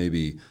we can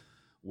maybe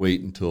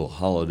wait until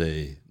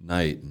holiday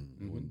night and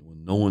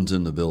when no one's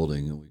in the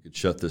building and we could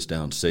shut this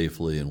down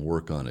safely and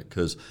work on it?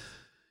 Because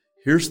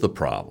here's the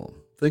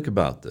problem. Think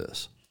about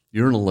this.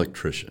 You're an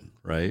electrician,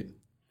 right?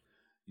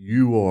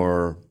 You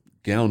are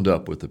gowned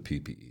up with a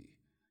PPE.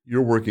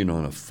 You're working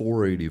on a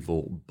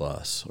 480-volt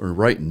bus or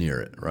right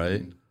near it,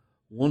 right?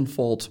 One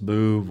false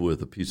move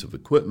with a piece of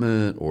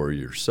equipment or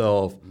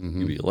yourself,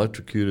 you'd be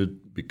electrocuted,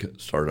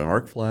 start an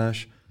arc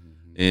flash.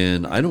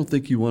 And I don't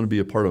think you want to be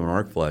a part of an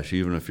arc flash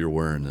even if you're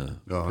wearing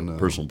the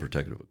personal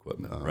protective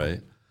equipment,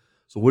 right?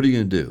 So what are you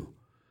going to do?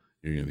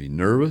 You're going to be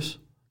nervous.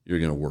 You're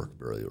going to work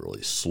really,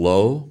 really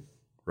slow,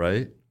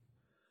 right?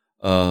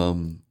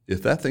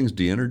 If that thing's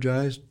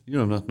de-energized, you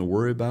don't have nothing to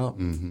worry about.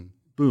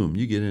 Boom,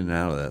 you get in and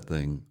out of that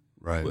thing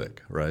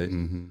quick, right?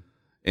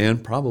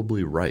 And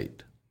probably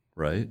right?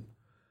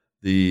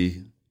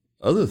 The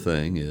other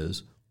thing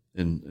is,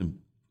 and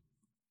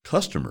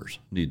customers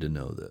need to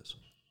know this,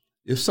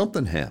 if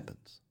something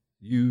happens,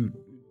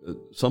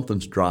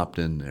 something's dropped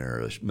in there,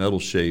 a metal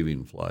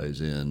shaving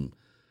flies in,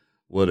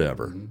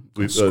 whatever.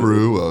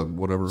 Screw,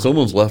 whatever.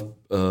 Someone's left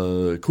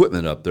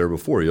equipment up there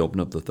before you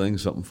open up the thing,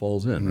 something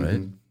falls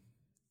in,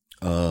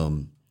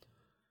 right?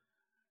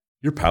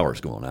 Your power's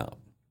going out.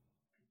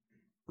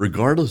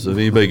 Regardless if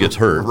anybody gets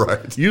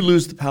hurt, you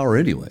lose the power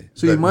anyway.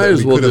 So you might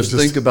as well just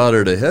think about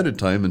it ahead of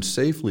time and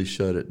safely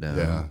shut it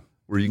down.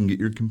 Where you can get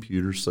your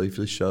computer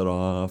safely shut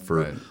off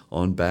or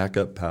on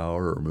backup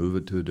power or move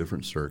it to a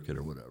different circuit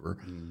or whatever.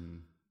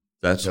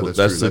 That's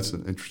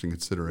an interesting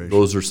consideration.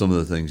 Those are some of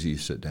the things you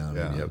sit down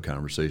and you have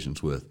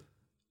conversations with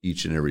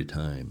each and every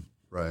time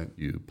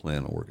you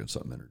plan on working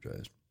something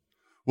energized.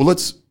 Well,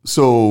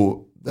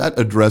 so that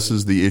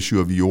addresses the issue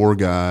of your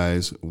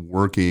guys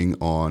working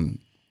on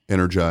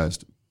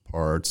energized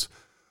parts.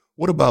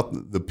 What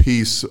about the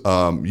piece?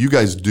 You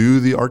guys do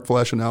the arc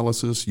flash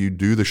analysis. You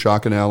do the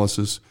shock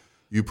analysis.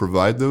 You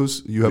provide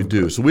those. We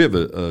do. So we have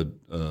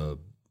a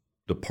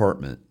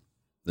department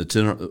that's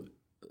in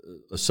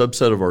a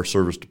subset of our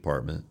service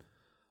department.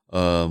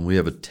 We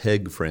have a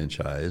TEG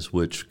franchise,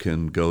 which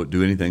can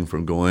do anything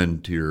from go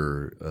into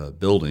your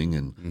building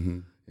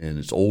and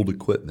it's old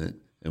equipment,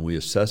 and we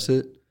assess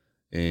it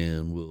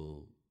and we'll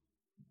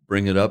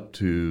bring it up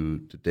to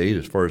date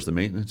as far as the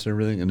maintenance and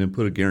everything, and then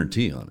put a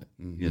guarantee on it.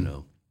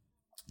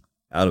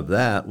 Out of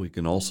that, we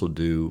can also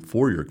do,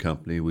 for your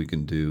company, we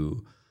can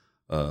do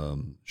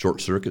short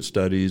circuit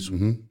studies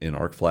and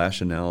arc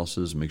flash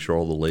analysis, make sure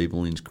all the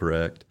labeling's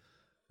correct,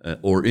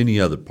 or any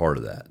other part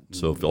of that.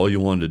 So if all you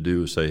wanted to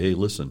do is say, hey,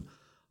 listen,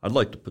 I'd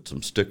like to put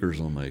some stickers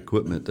on my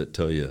equipment that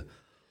tell you,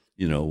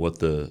 what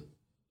the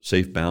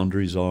safe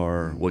boundaries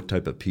are, what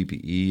type of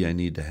PPE I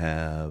need to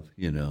have,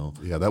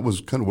 Yeah, that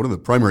was kind of one of the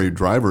primary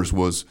drivers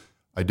was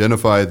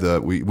identify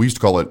we used to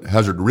call it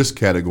hazard risk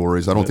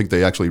categories. I don't think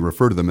they actually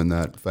refer to them in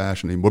that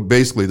fashion. But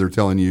basically they're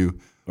telling you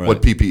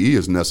what PPE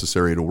is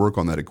necessary to work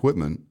on that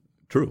equipment.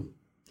 True.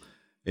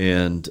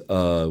 And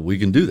we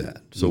can do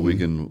that. So we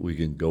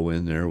can go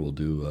in there, we'll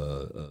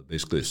do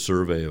basically a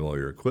survey of all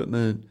your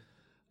equipment.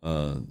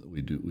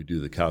 We do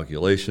the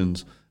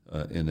calculations,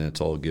 and that's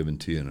all given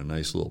to you in a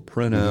nice little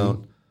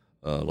printout.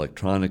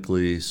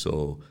 Electronically,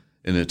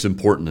 and it's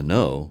important to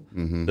know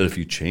that if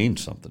you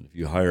change something, if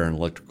you hire an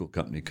electrical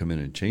company to come in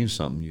and change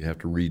something, you have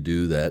to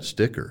redo that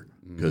sticker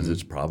because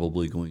it's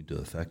probably going to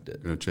affect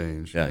it. Going to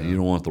change. Yeah, you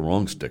don't want the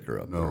wrong sticker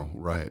up there. No,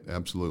 right,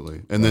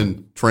 absolutely. And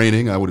then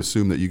training, I would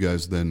assume that you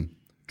guys then...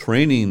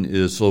 Training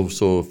is, so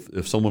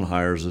if someone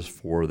hires us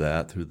for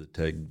that through the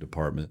TEG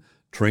department,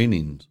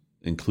 training's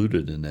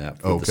included in that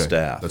for the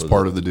staff. That's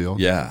part of the deal?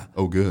 Yeah.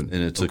 Oh, good.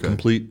 And it's a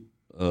complete...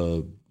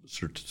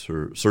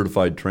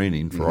 certified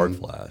training for arc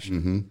flash,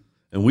 and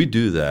And we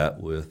do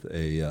that with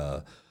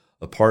a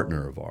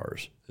partner of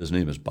ours. His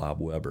name is Bob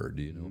Weber.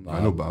 Do you know Bob? I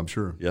know Bob,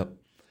 sure. Yep.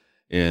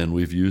 And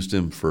we've used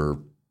him for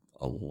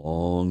a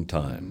long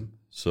time.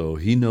 So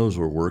he knows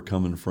where we're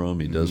coming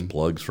from. He does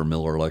plugs for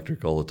Miller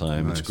Electric all the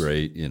time. Nice. It's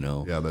great, you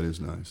know. Yeah, that is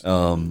nice.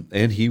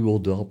 And he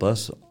will help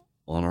us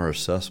on our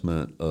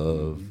assessment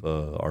of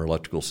our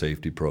electrical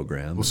safety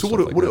program. Well, so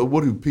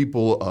what do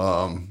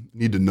people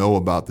need to know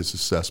about this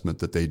assessment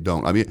that they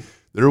don't? I mean,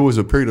 there was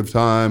a period of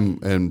time,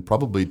 and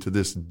probably to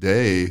this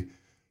day,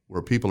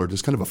 where people are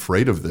just kind of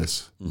afraid of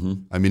this.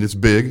 I mean, it's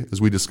big. As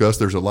we discussed,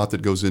 there's a lot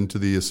that goes into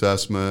the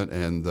assessment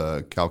and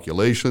the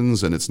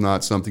calculations, and it's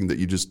not something that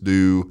you just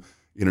do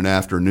in an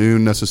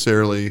afternoon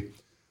necessarily.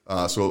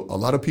 So a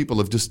lot of people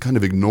have just kind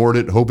of ignored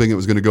it, hoping it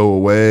was going to go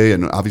away,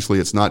 and obviously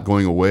it's not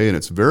going away, and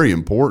it's very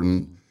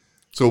important.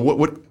 So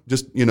what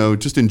just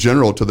in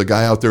general, to the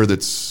guy out there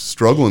that's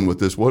struggling with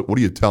this, what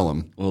do you tell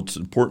him? Well, it's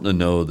important to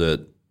know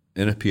that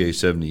NFPA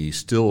 70E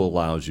still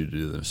allows you to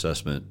do the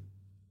assessment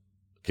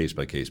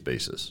case-by-case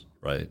basis,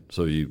 right?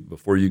 So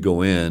before you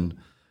go in,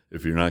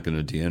 if you're not going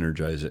to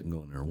de-energize it and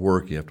go in there and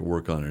work, you have to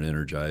work on it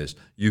energized.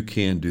 You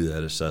can do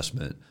that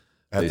assessment.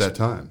 At that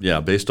time? Yeah,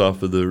 based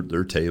off of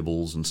their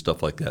tables and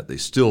stuff like that. They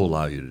still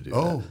allow you to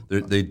do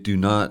that. They do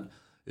not,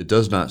 it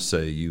does not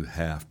say you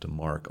have to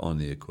mark on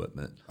the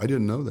equipment. I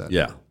didn't know that.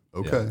 Yeah.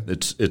 Okay.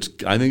 Yeah.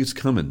 I think it's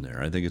coming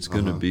there. I think it's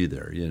going to be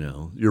there, you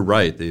know. You're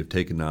right. They've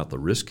taken out the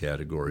risk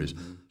categories.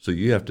 So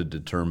you have to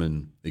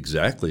determine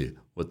exactly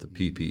what the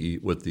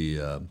PPE, what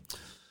the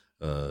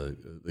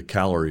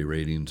calorie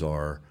ratings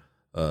are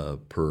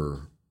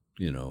per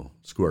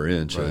square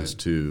inch as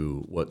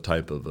to what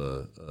type of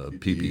a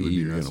PPE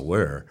you're going to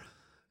wear.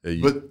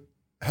 But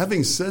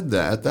having said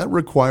that, that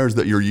requires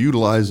that you're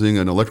utilizing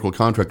an electrical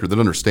contractor that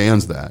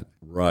understands that.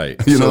 Right.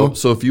 You know?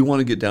 So if you want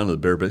to get down to the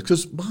bare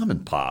basics, because mom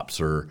and pops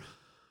are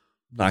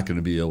not going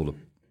to be able to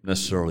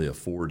necessarily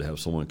afford to have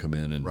someone come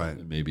in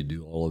and maybe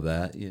do all of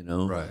that, you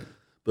know. Right.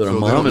 But so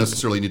they don't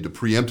necessarily need to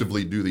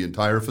preemptively do the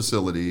entire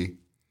facility.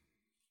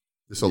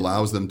 This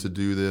allows them to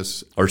do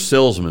this. Our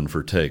salesman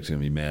for Take's going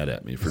to be mad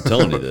at me for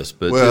telling you this,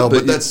 but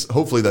but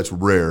hopefully that's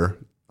rare.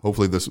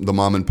 Hopefully the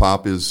mom and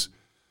pop is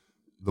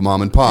the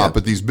mom and pop,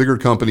 but these bigger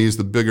companies,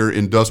 the bigger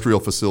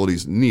industrial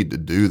facilities need to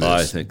do this.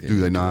 I think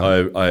do they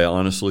not? I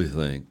honestly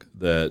think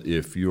that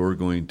if you're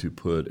going to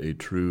put a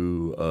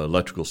true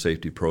electrical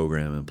safety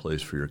program in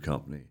place for your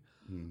company,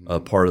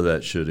 part of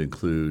that should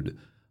include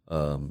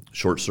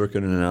short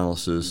circuit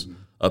analysis,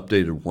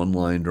 updated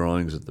one-line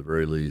drawings at the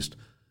very least,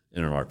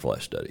 and an arc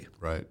flash study.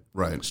 Right.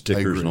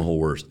 Stickers and a whole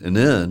works. And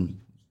then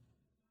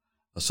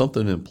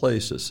something in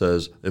place that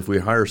says if we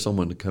hire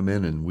someone to come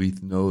in and we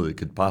know that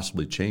could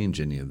possibly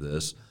change any of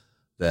this,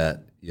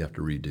 that you have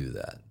to redo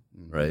that,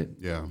 right?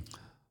 Yeah.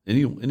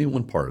 Any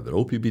one part of it.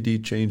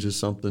 OPBD changes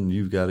something,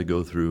 you've got to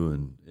go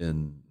through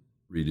and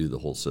redo the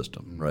whole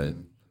system, right?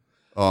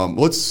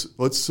 Let's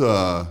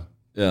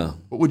yeah.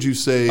 What would you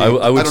say? I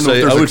don't know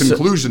if there's a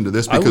conclusion to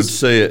this, because I would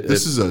say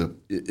this is a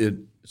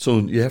so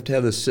you have to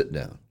have this sit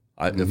down.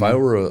 If I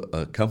were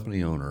a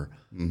company owner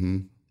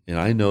and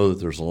I know that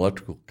there's an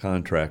electrical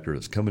contractor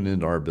that's coming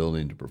into our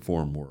building to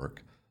perform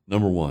work,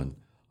 number one,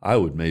 I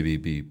would maybe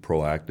be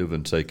proactive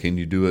and say, can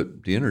you do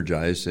it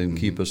de-energized and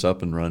keep us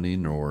up and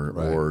running, or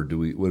what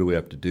do we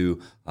have to do?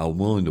 I'm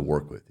willing to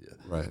work with you.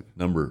 Right.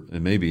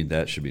 And maybe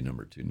that should be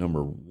number two.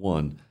 Number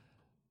one,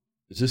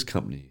 is this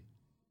company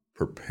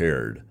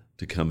prepared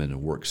to come in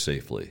and work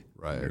safely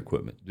on their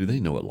equipment? Do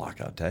they know what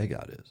lockout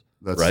tagout is?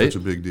 That's such a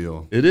big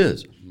deal. It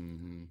is.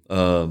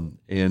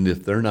 And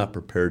if they're not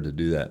prepared to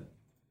do that,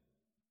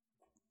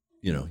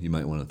 you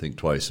might want to think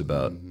twice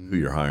about who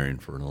you're hiring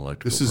for an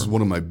electrical This is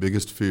one of my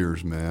biggest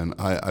fears, man.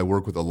 I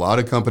work with a lot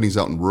of companies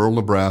out in rural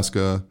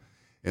Nebraska,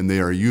 and they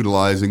are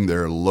utilizing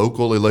their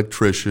local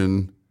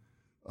electrician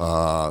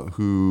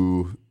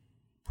who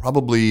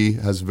probably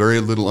has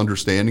very little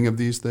understanding of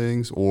these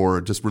things,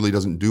 or just really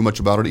doesn't do much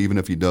about it, even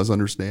if he does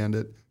understand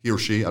it. He or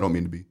she, I don't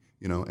mean to be,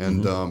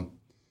 and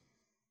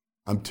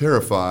I'm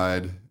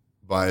terrified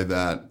by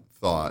that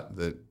thought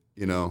that,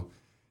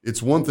 it's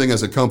one thing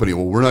as a company,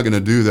 well, we're not going to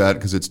do that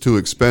because it's too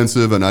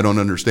expensive and I don't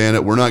understand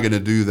it. We're not going to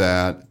do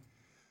that.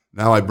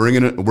 Now I bring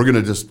in it. We're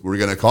going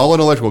to call an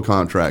electrical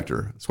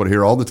contractor. That's what I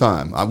hear all the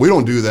time. We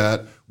don't do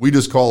that. We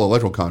just call an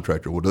electrical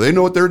contractor. Well, do they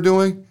know what they're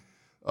doing?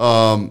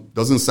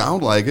 Doesn't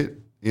sound like it.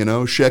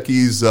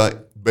 Shecky's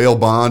bail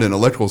bond and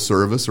electrical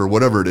service or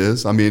whatever it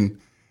is. I mean,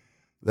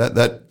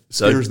 that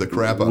scares the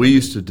crap out of me. We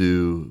used to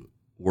do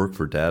work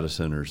for data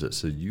centers that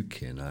said you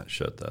cannot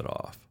shut that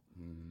off.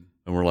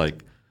 And we're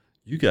like,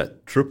 you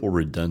got triple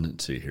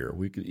redundancy here.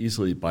 We could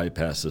easily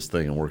bypass this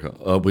thing and work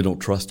on, we don't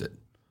trust it.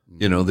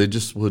 They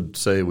just would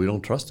say, we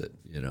don't trust it,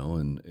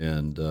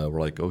 and we're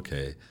like,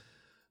 okay.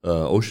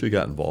 OSHA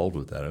got involved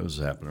with that. It was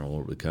happening all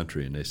over the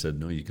country, and they said,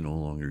 no, you can no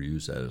longer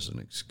use that as an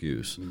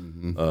excuse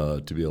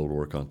to be able to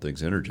work on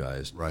things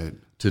energized. Right.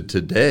 To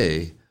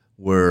today,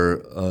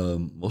 where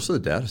most of the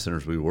data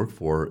centers we work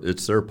for,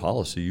 it's their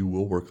policy, you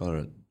will work on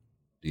it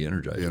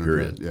de-energized,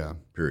 period. Yeah.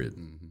 Period.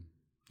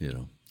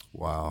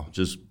 Wow.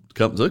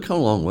 They've come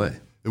a long way.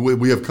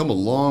 We have come a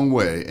long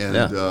way, and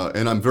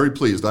I'm very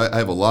pleased. I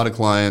have a lot of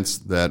clients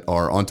that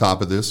are on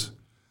top of this.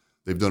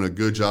 They've done a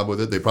good job with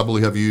it. They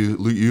probably have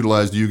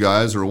utilized you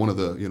guys or one of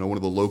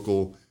the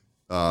local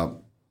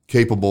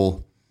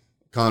capable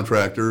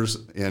contractors,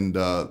 and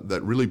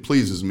that really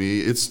pleases me.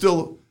 It's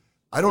still,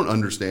 I don't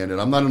understand it.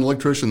 I'm not an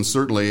electrician,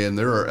 certainly, and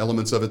there are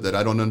elements of it that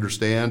I don't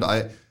understand.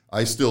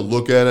 I still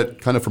look at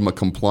it kind of from a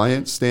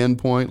compliance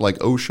standpoint, like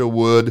OSHA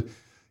would.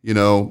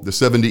 The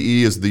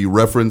 70E is the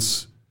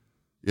reference.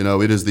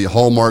 It is the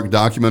hallmark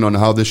document on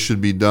how this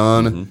should be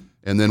done. Mm-hmm.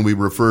 And then we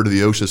refer to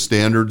the OSHA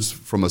standards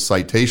from a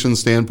citation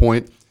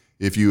standpoint.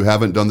 If you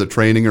haven't done the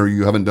training or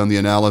you haven't done the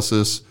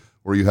analysis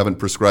or you haven't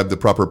prescribed the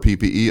proper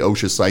PPE,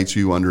 OSHA cites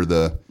you under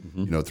the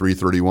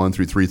 331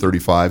 through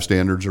 335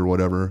 standards or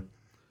whatever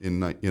in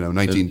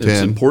 1910.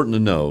 It's important to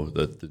know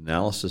that the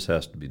analysis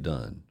has to be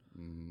done.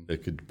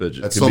 It could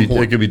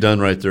be done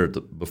right there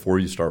before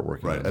you start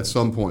working. Right, at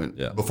some point,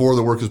 before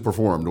the work is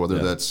performed, whether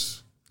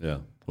that's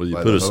whether you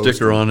put a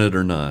sticker on it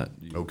or not.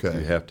 You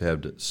have to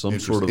have some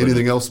sort of.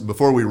 Anything else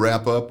before we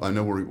wrap up? I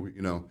know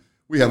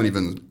we haven't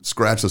even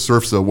scratched the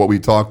surface of what we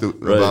talked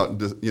about,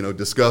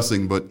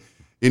 discussing. But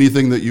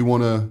anything that you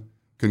want to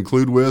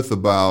conclude with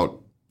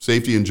about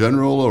safety in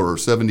general, or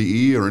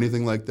 70E, or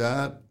anything like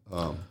that?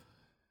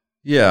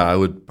 I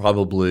would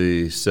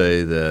probably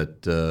say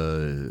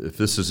that if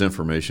this is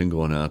information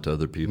going out to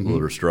other people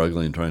that are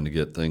struggling, trying to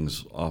get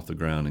things off the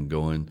ground and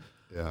going,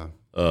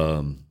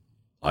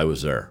 I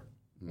was there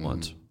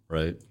once,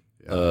 right?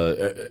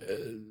 Yeah.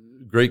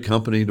 Great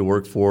company to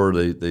work for.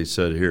 They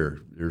said,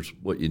 here's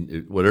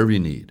whatever you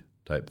need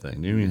type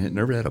thing. You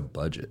never had a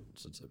budget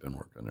since I've been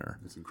working there.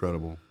 It's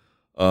incredible.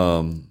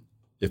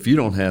 If you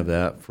don't have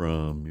that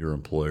from your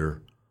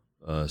employer,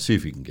 see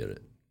if you can get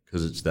it,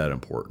 because it's that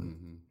important.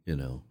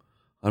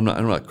 I'm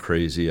not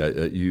crazy.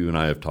 You and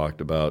I have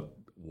talked about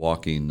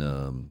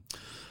walking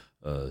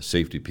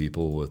safety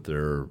people with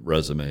their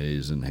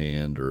resumes in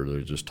hand, or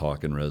they're just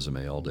talking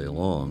resume all day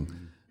long. Mm-hmm.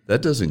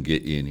 That doesn't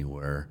get you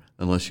anywhere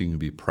unless you can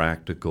be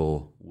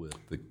practical with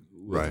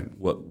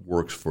what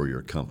works for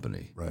your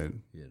company. Right.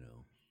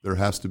 There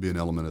has to be an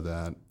element of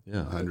that.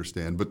 Yeah, I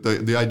understand. But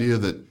the idea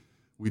that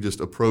we just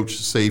approach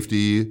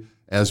safety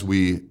as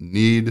we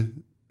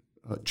need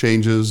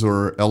changes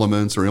or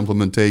elements or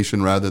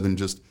implementation, rather than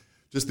just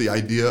the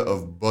idea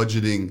of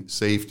budgeting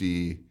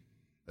safety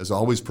has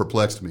always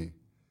perplexed me.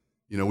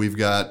 We've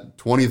got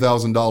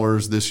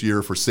 $20,000 this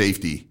year for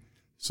safety,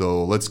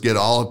 so let's get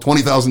all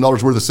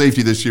 $20,000 worth of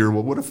safety this year.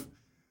 Well, what if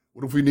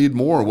we need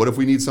more? What if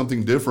we need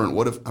something different?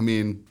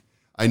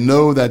 I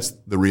know that's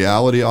the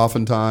reality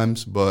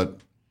oftentimes, but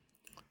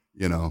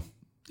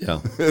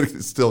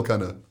it's still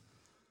kind of,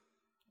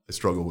 I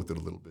struggle with it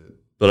a little bit.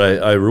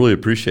 But I really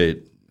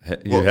appreciate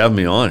you having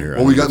me on here.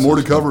 Well, we got more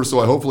to cover,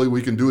 so hopefully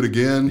we can do it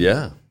again.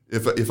 Yeah.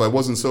 If I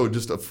wasn't so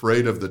just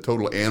afraid of the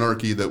total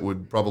anarchy that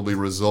would probably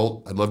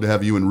result, I'd love to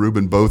have you and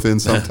Ruben both in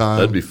sometime.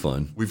 That'd be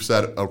fun. We've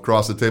sat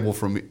across the table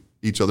from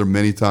each other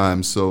many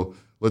times, so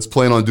let's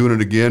plan on doing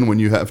it again when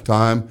you have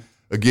time.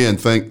 Again,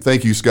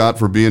 thank you, Scott,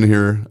 for being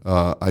here.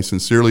 I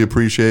sincerely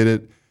appreciate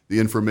it. The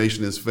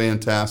information is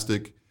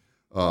fantastic,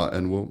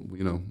 and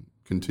we'll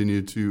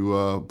continue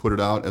to put it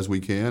out as we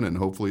can, and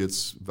hopefully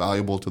it's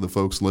valuable to the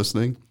folks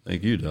listening.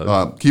 Thank you,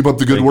 Doug. Keep up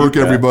the good work,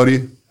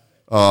 everybody.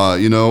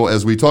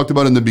 As we talked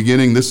about in the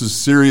beginning, this is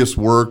serious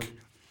work.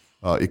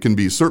 It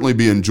can certainly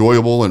be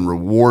enjoyable and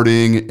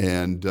rewarding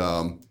and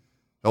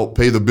help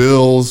pay the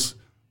bills,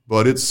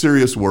 but it's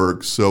serious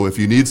work. So if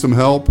you need some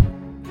help,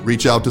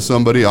 reach out to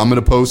somebody. I'm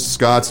going to post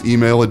Scott's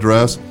email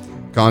address,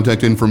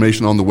 contact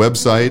information on the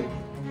website.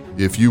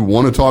 If you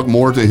want to talk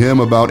more to him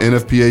about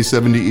NFPA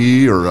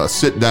 70E or a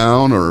sit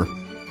down or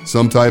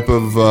some type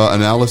of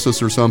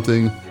analysis or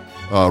something,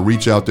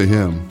 reach out to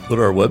him. Put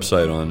our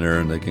website on there,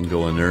 and they can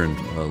go in there and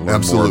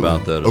learn more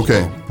about that.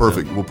 Okay,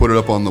 perfect. Yeah. We'll put it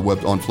up on the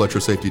web on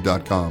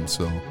FletcherSafety.com.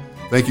 So,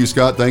 thank you,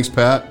 Scott. Thanks,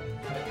 Pat.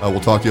 We'll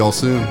talk to you all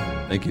soon.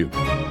 Thank you.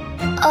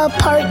 A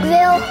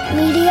Parkville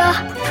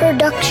Media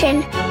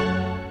Production.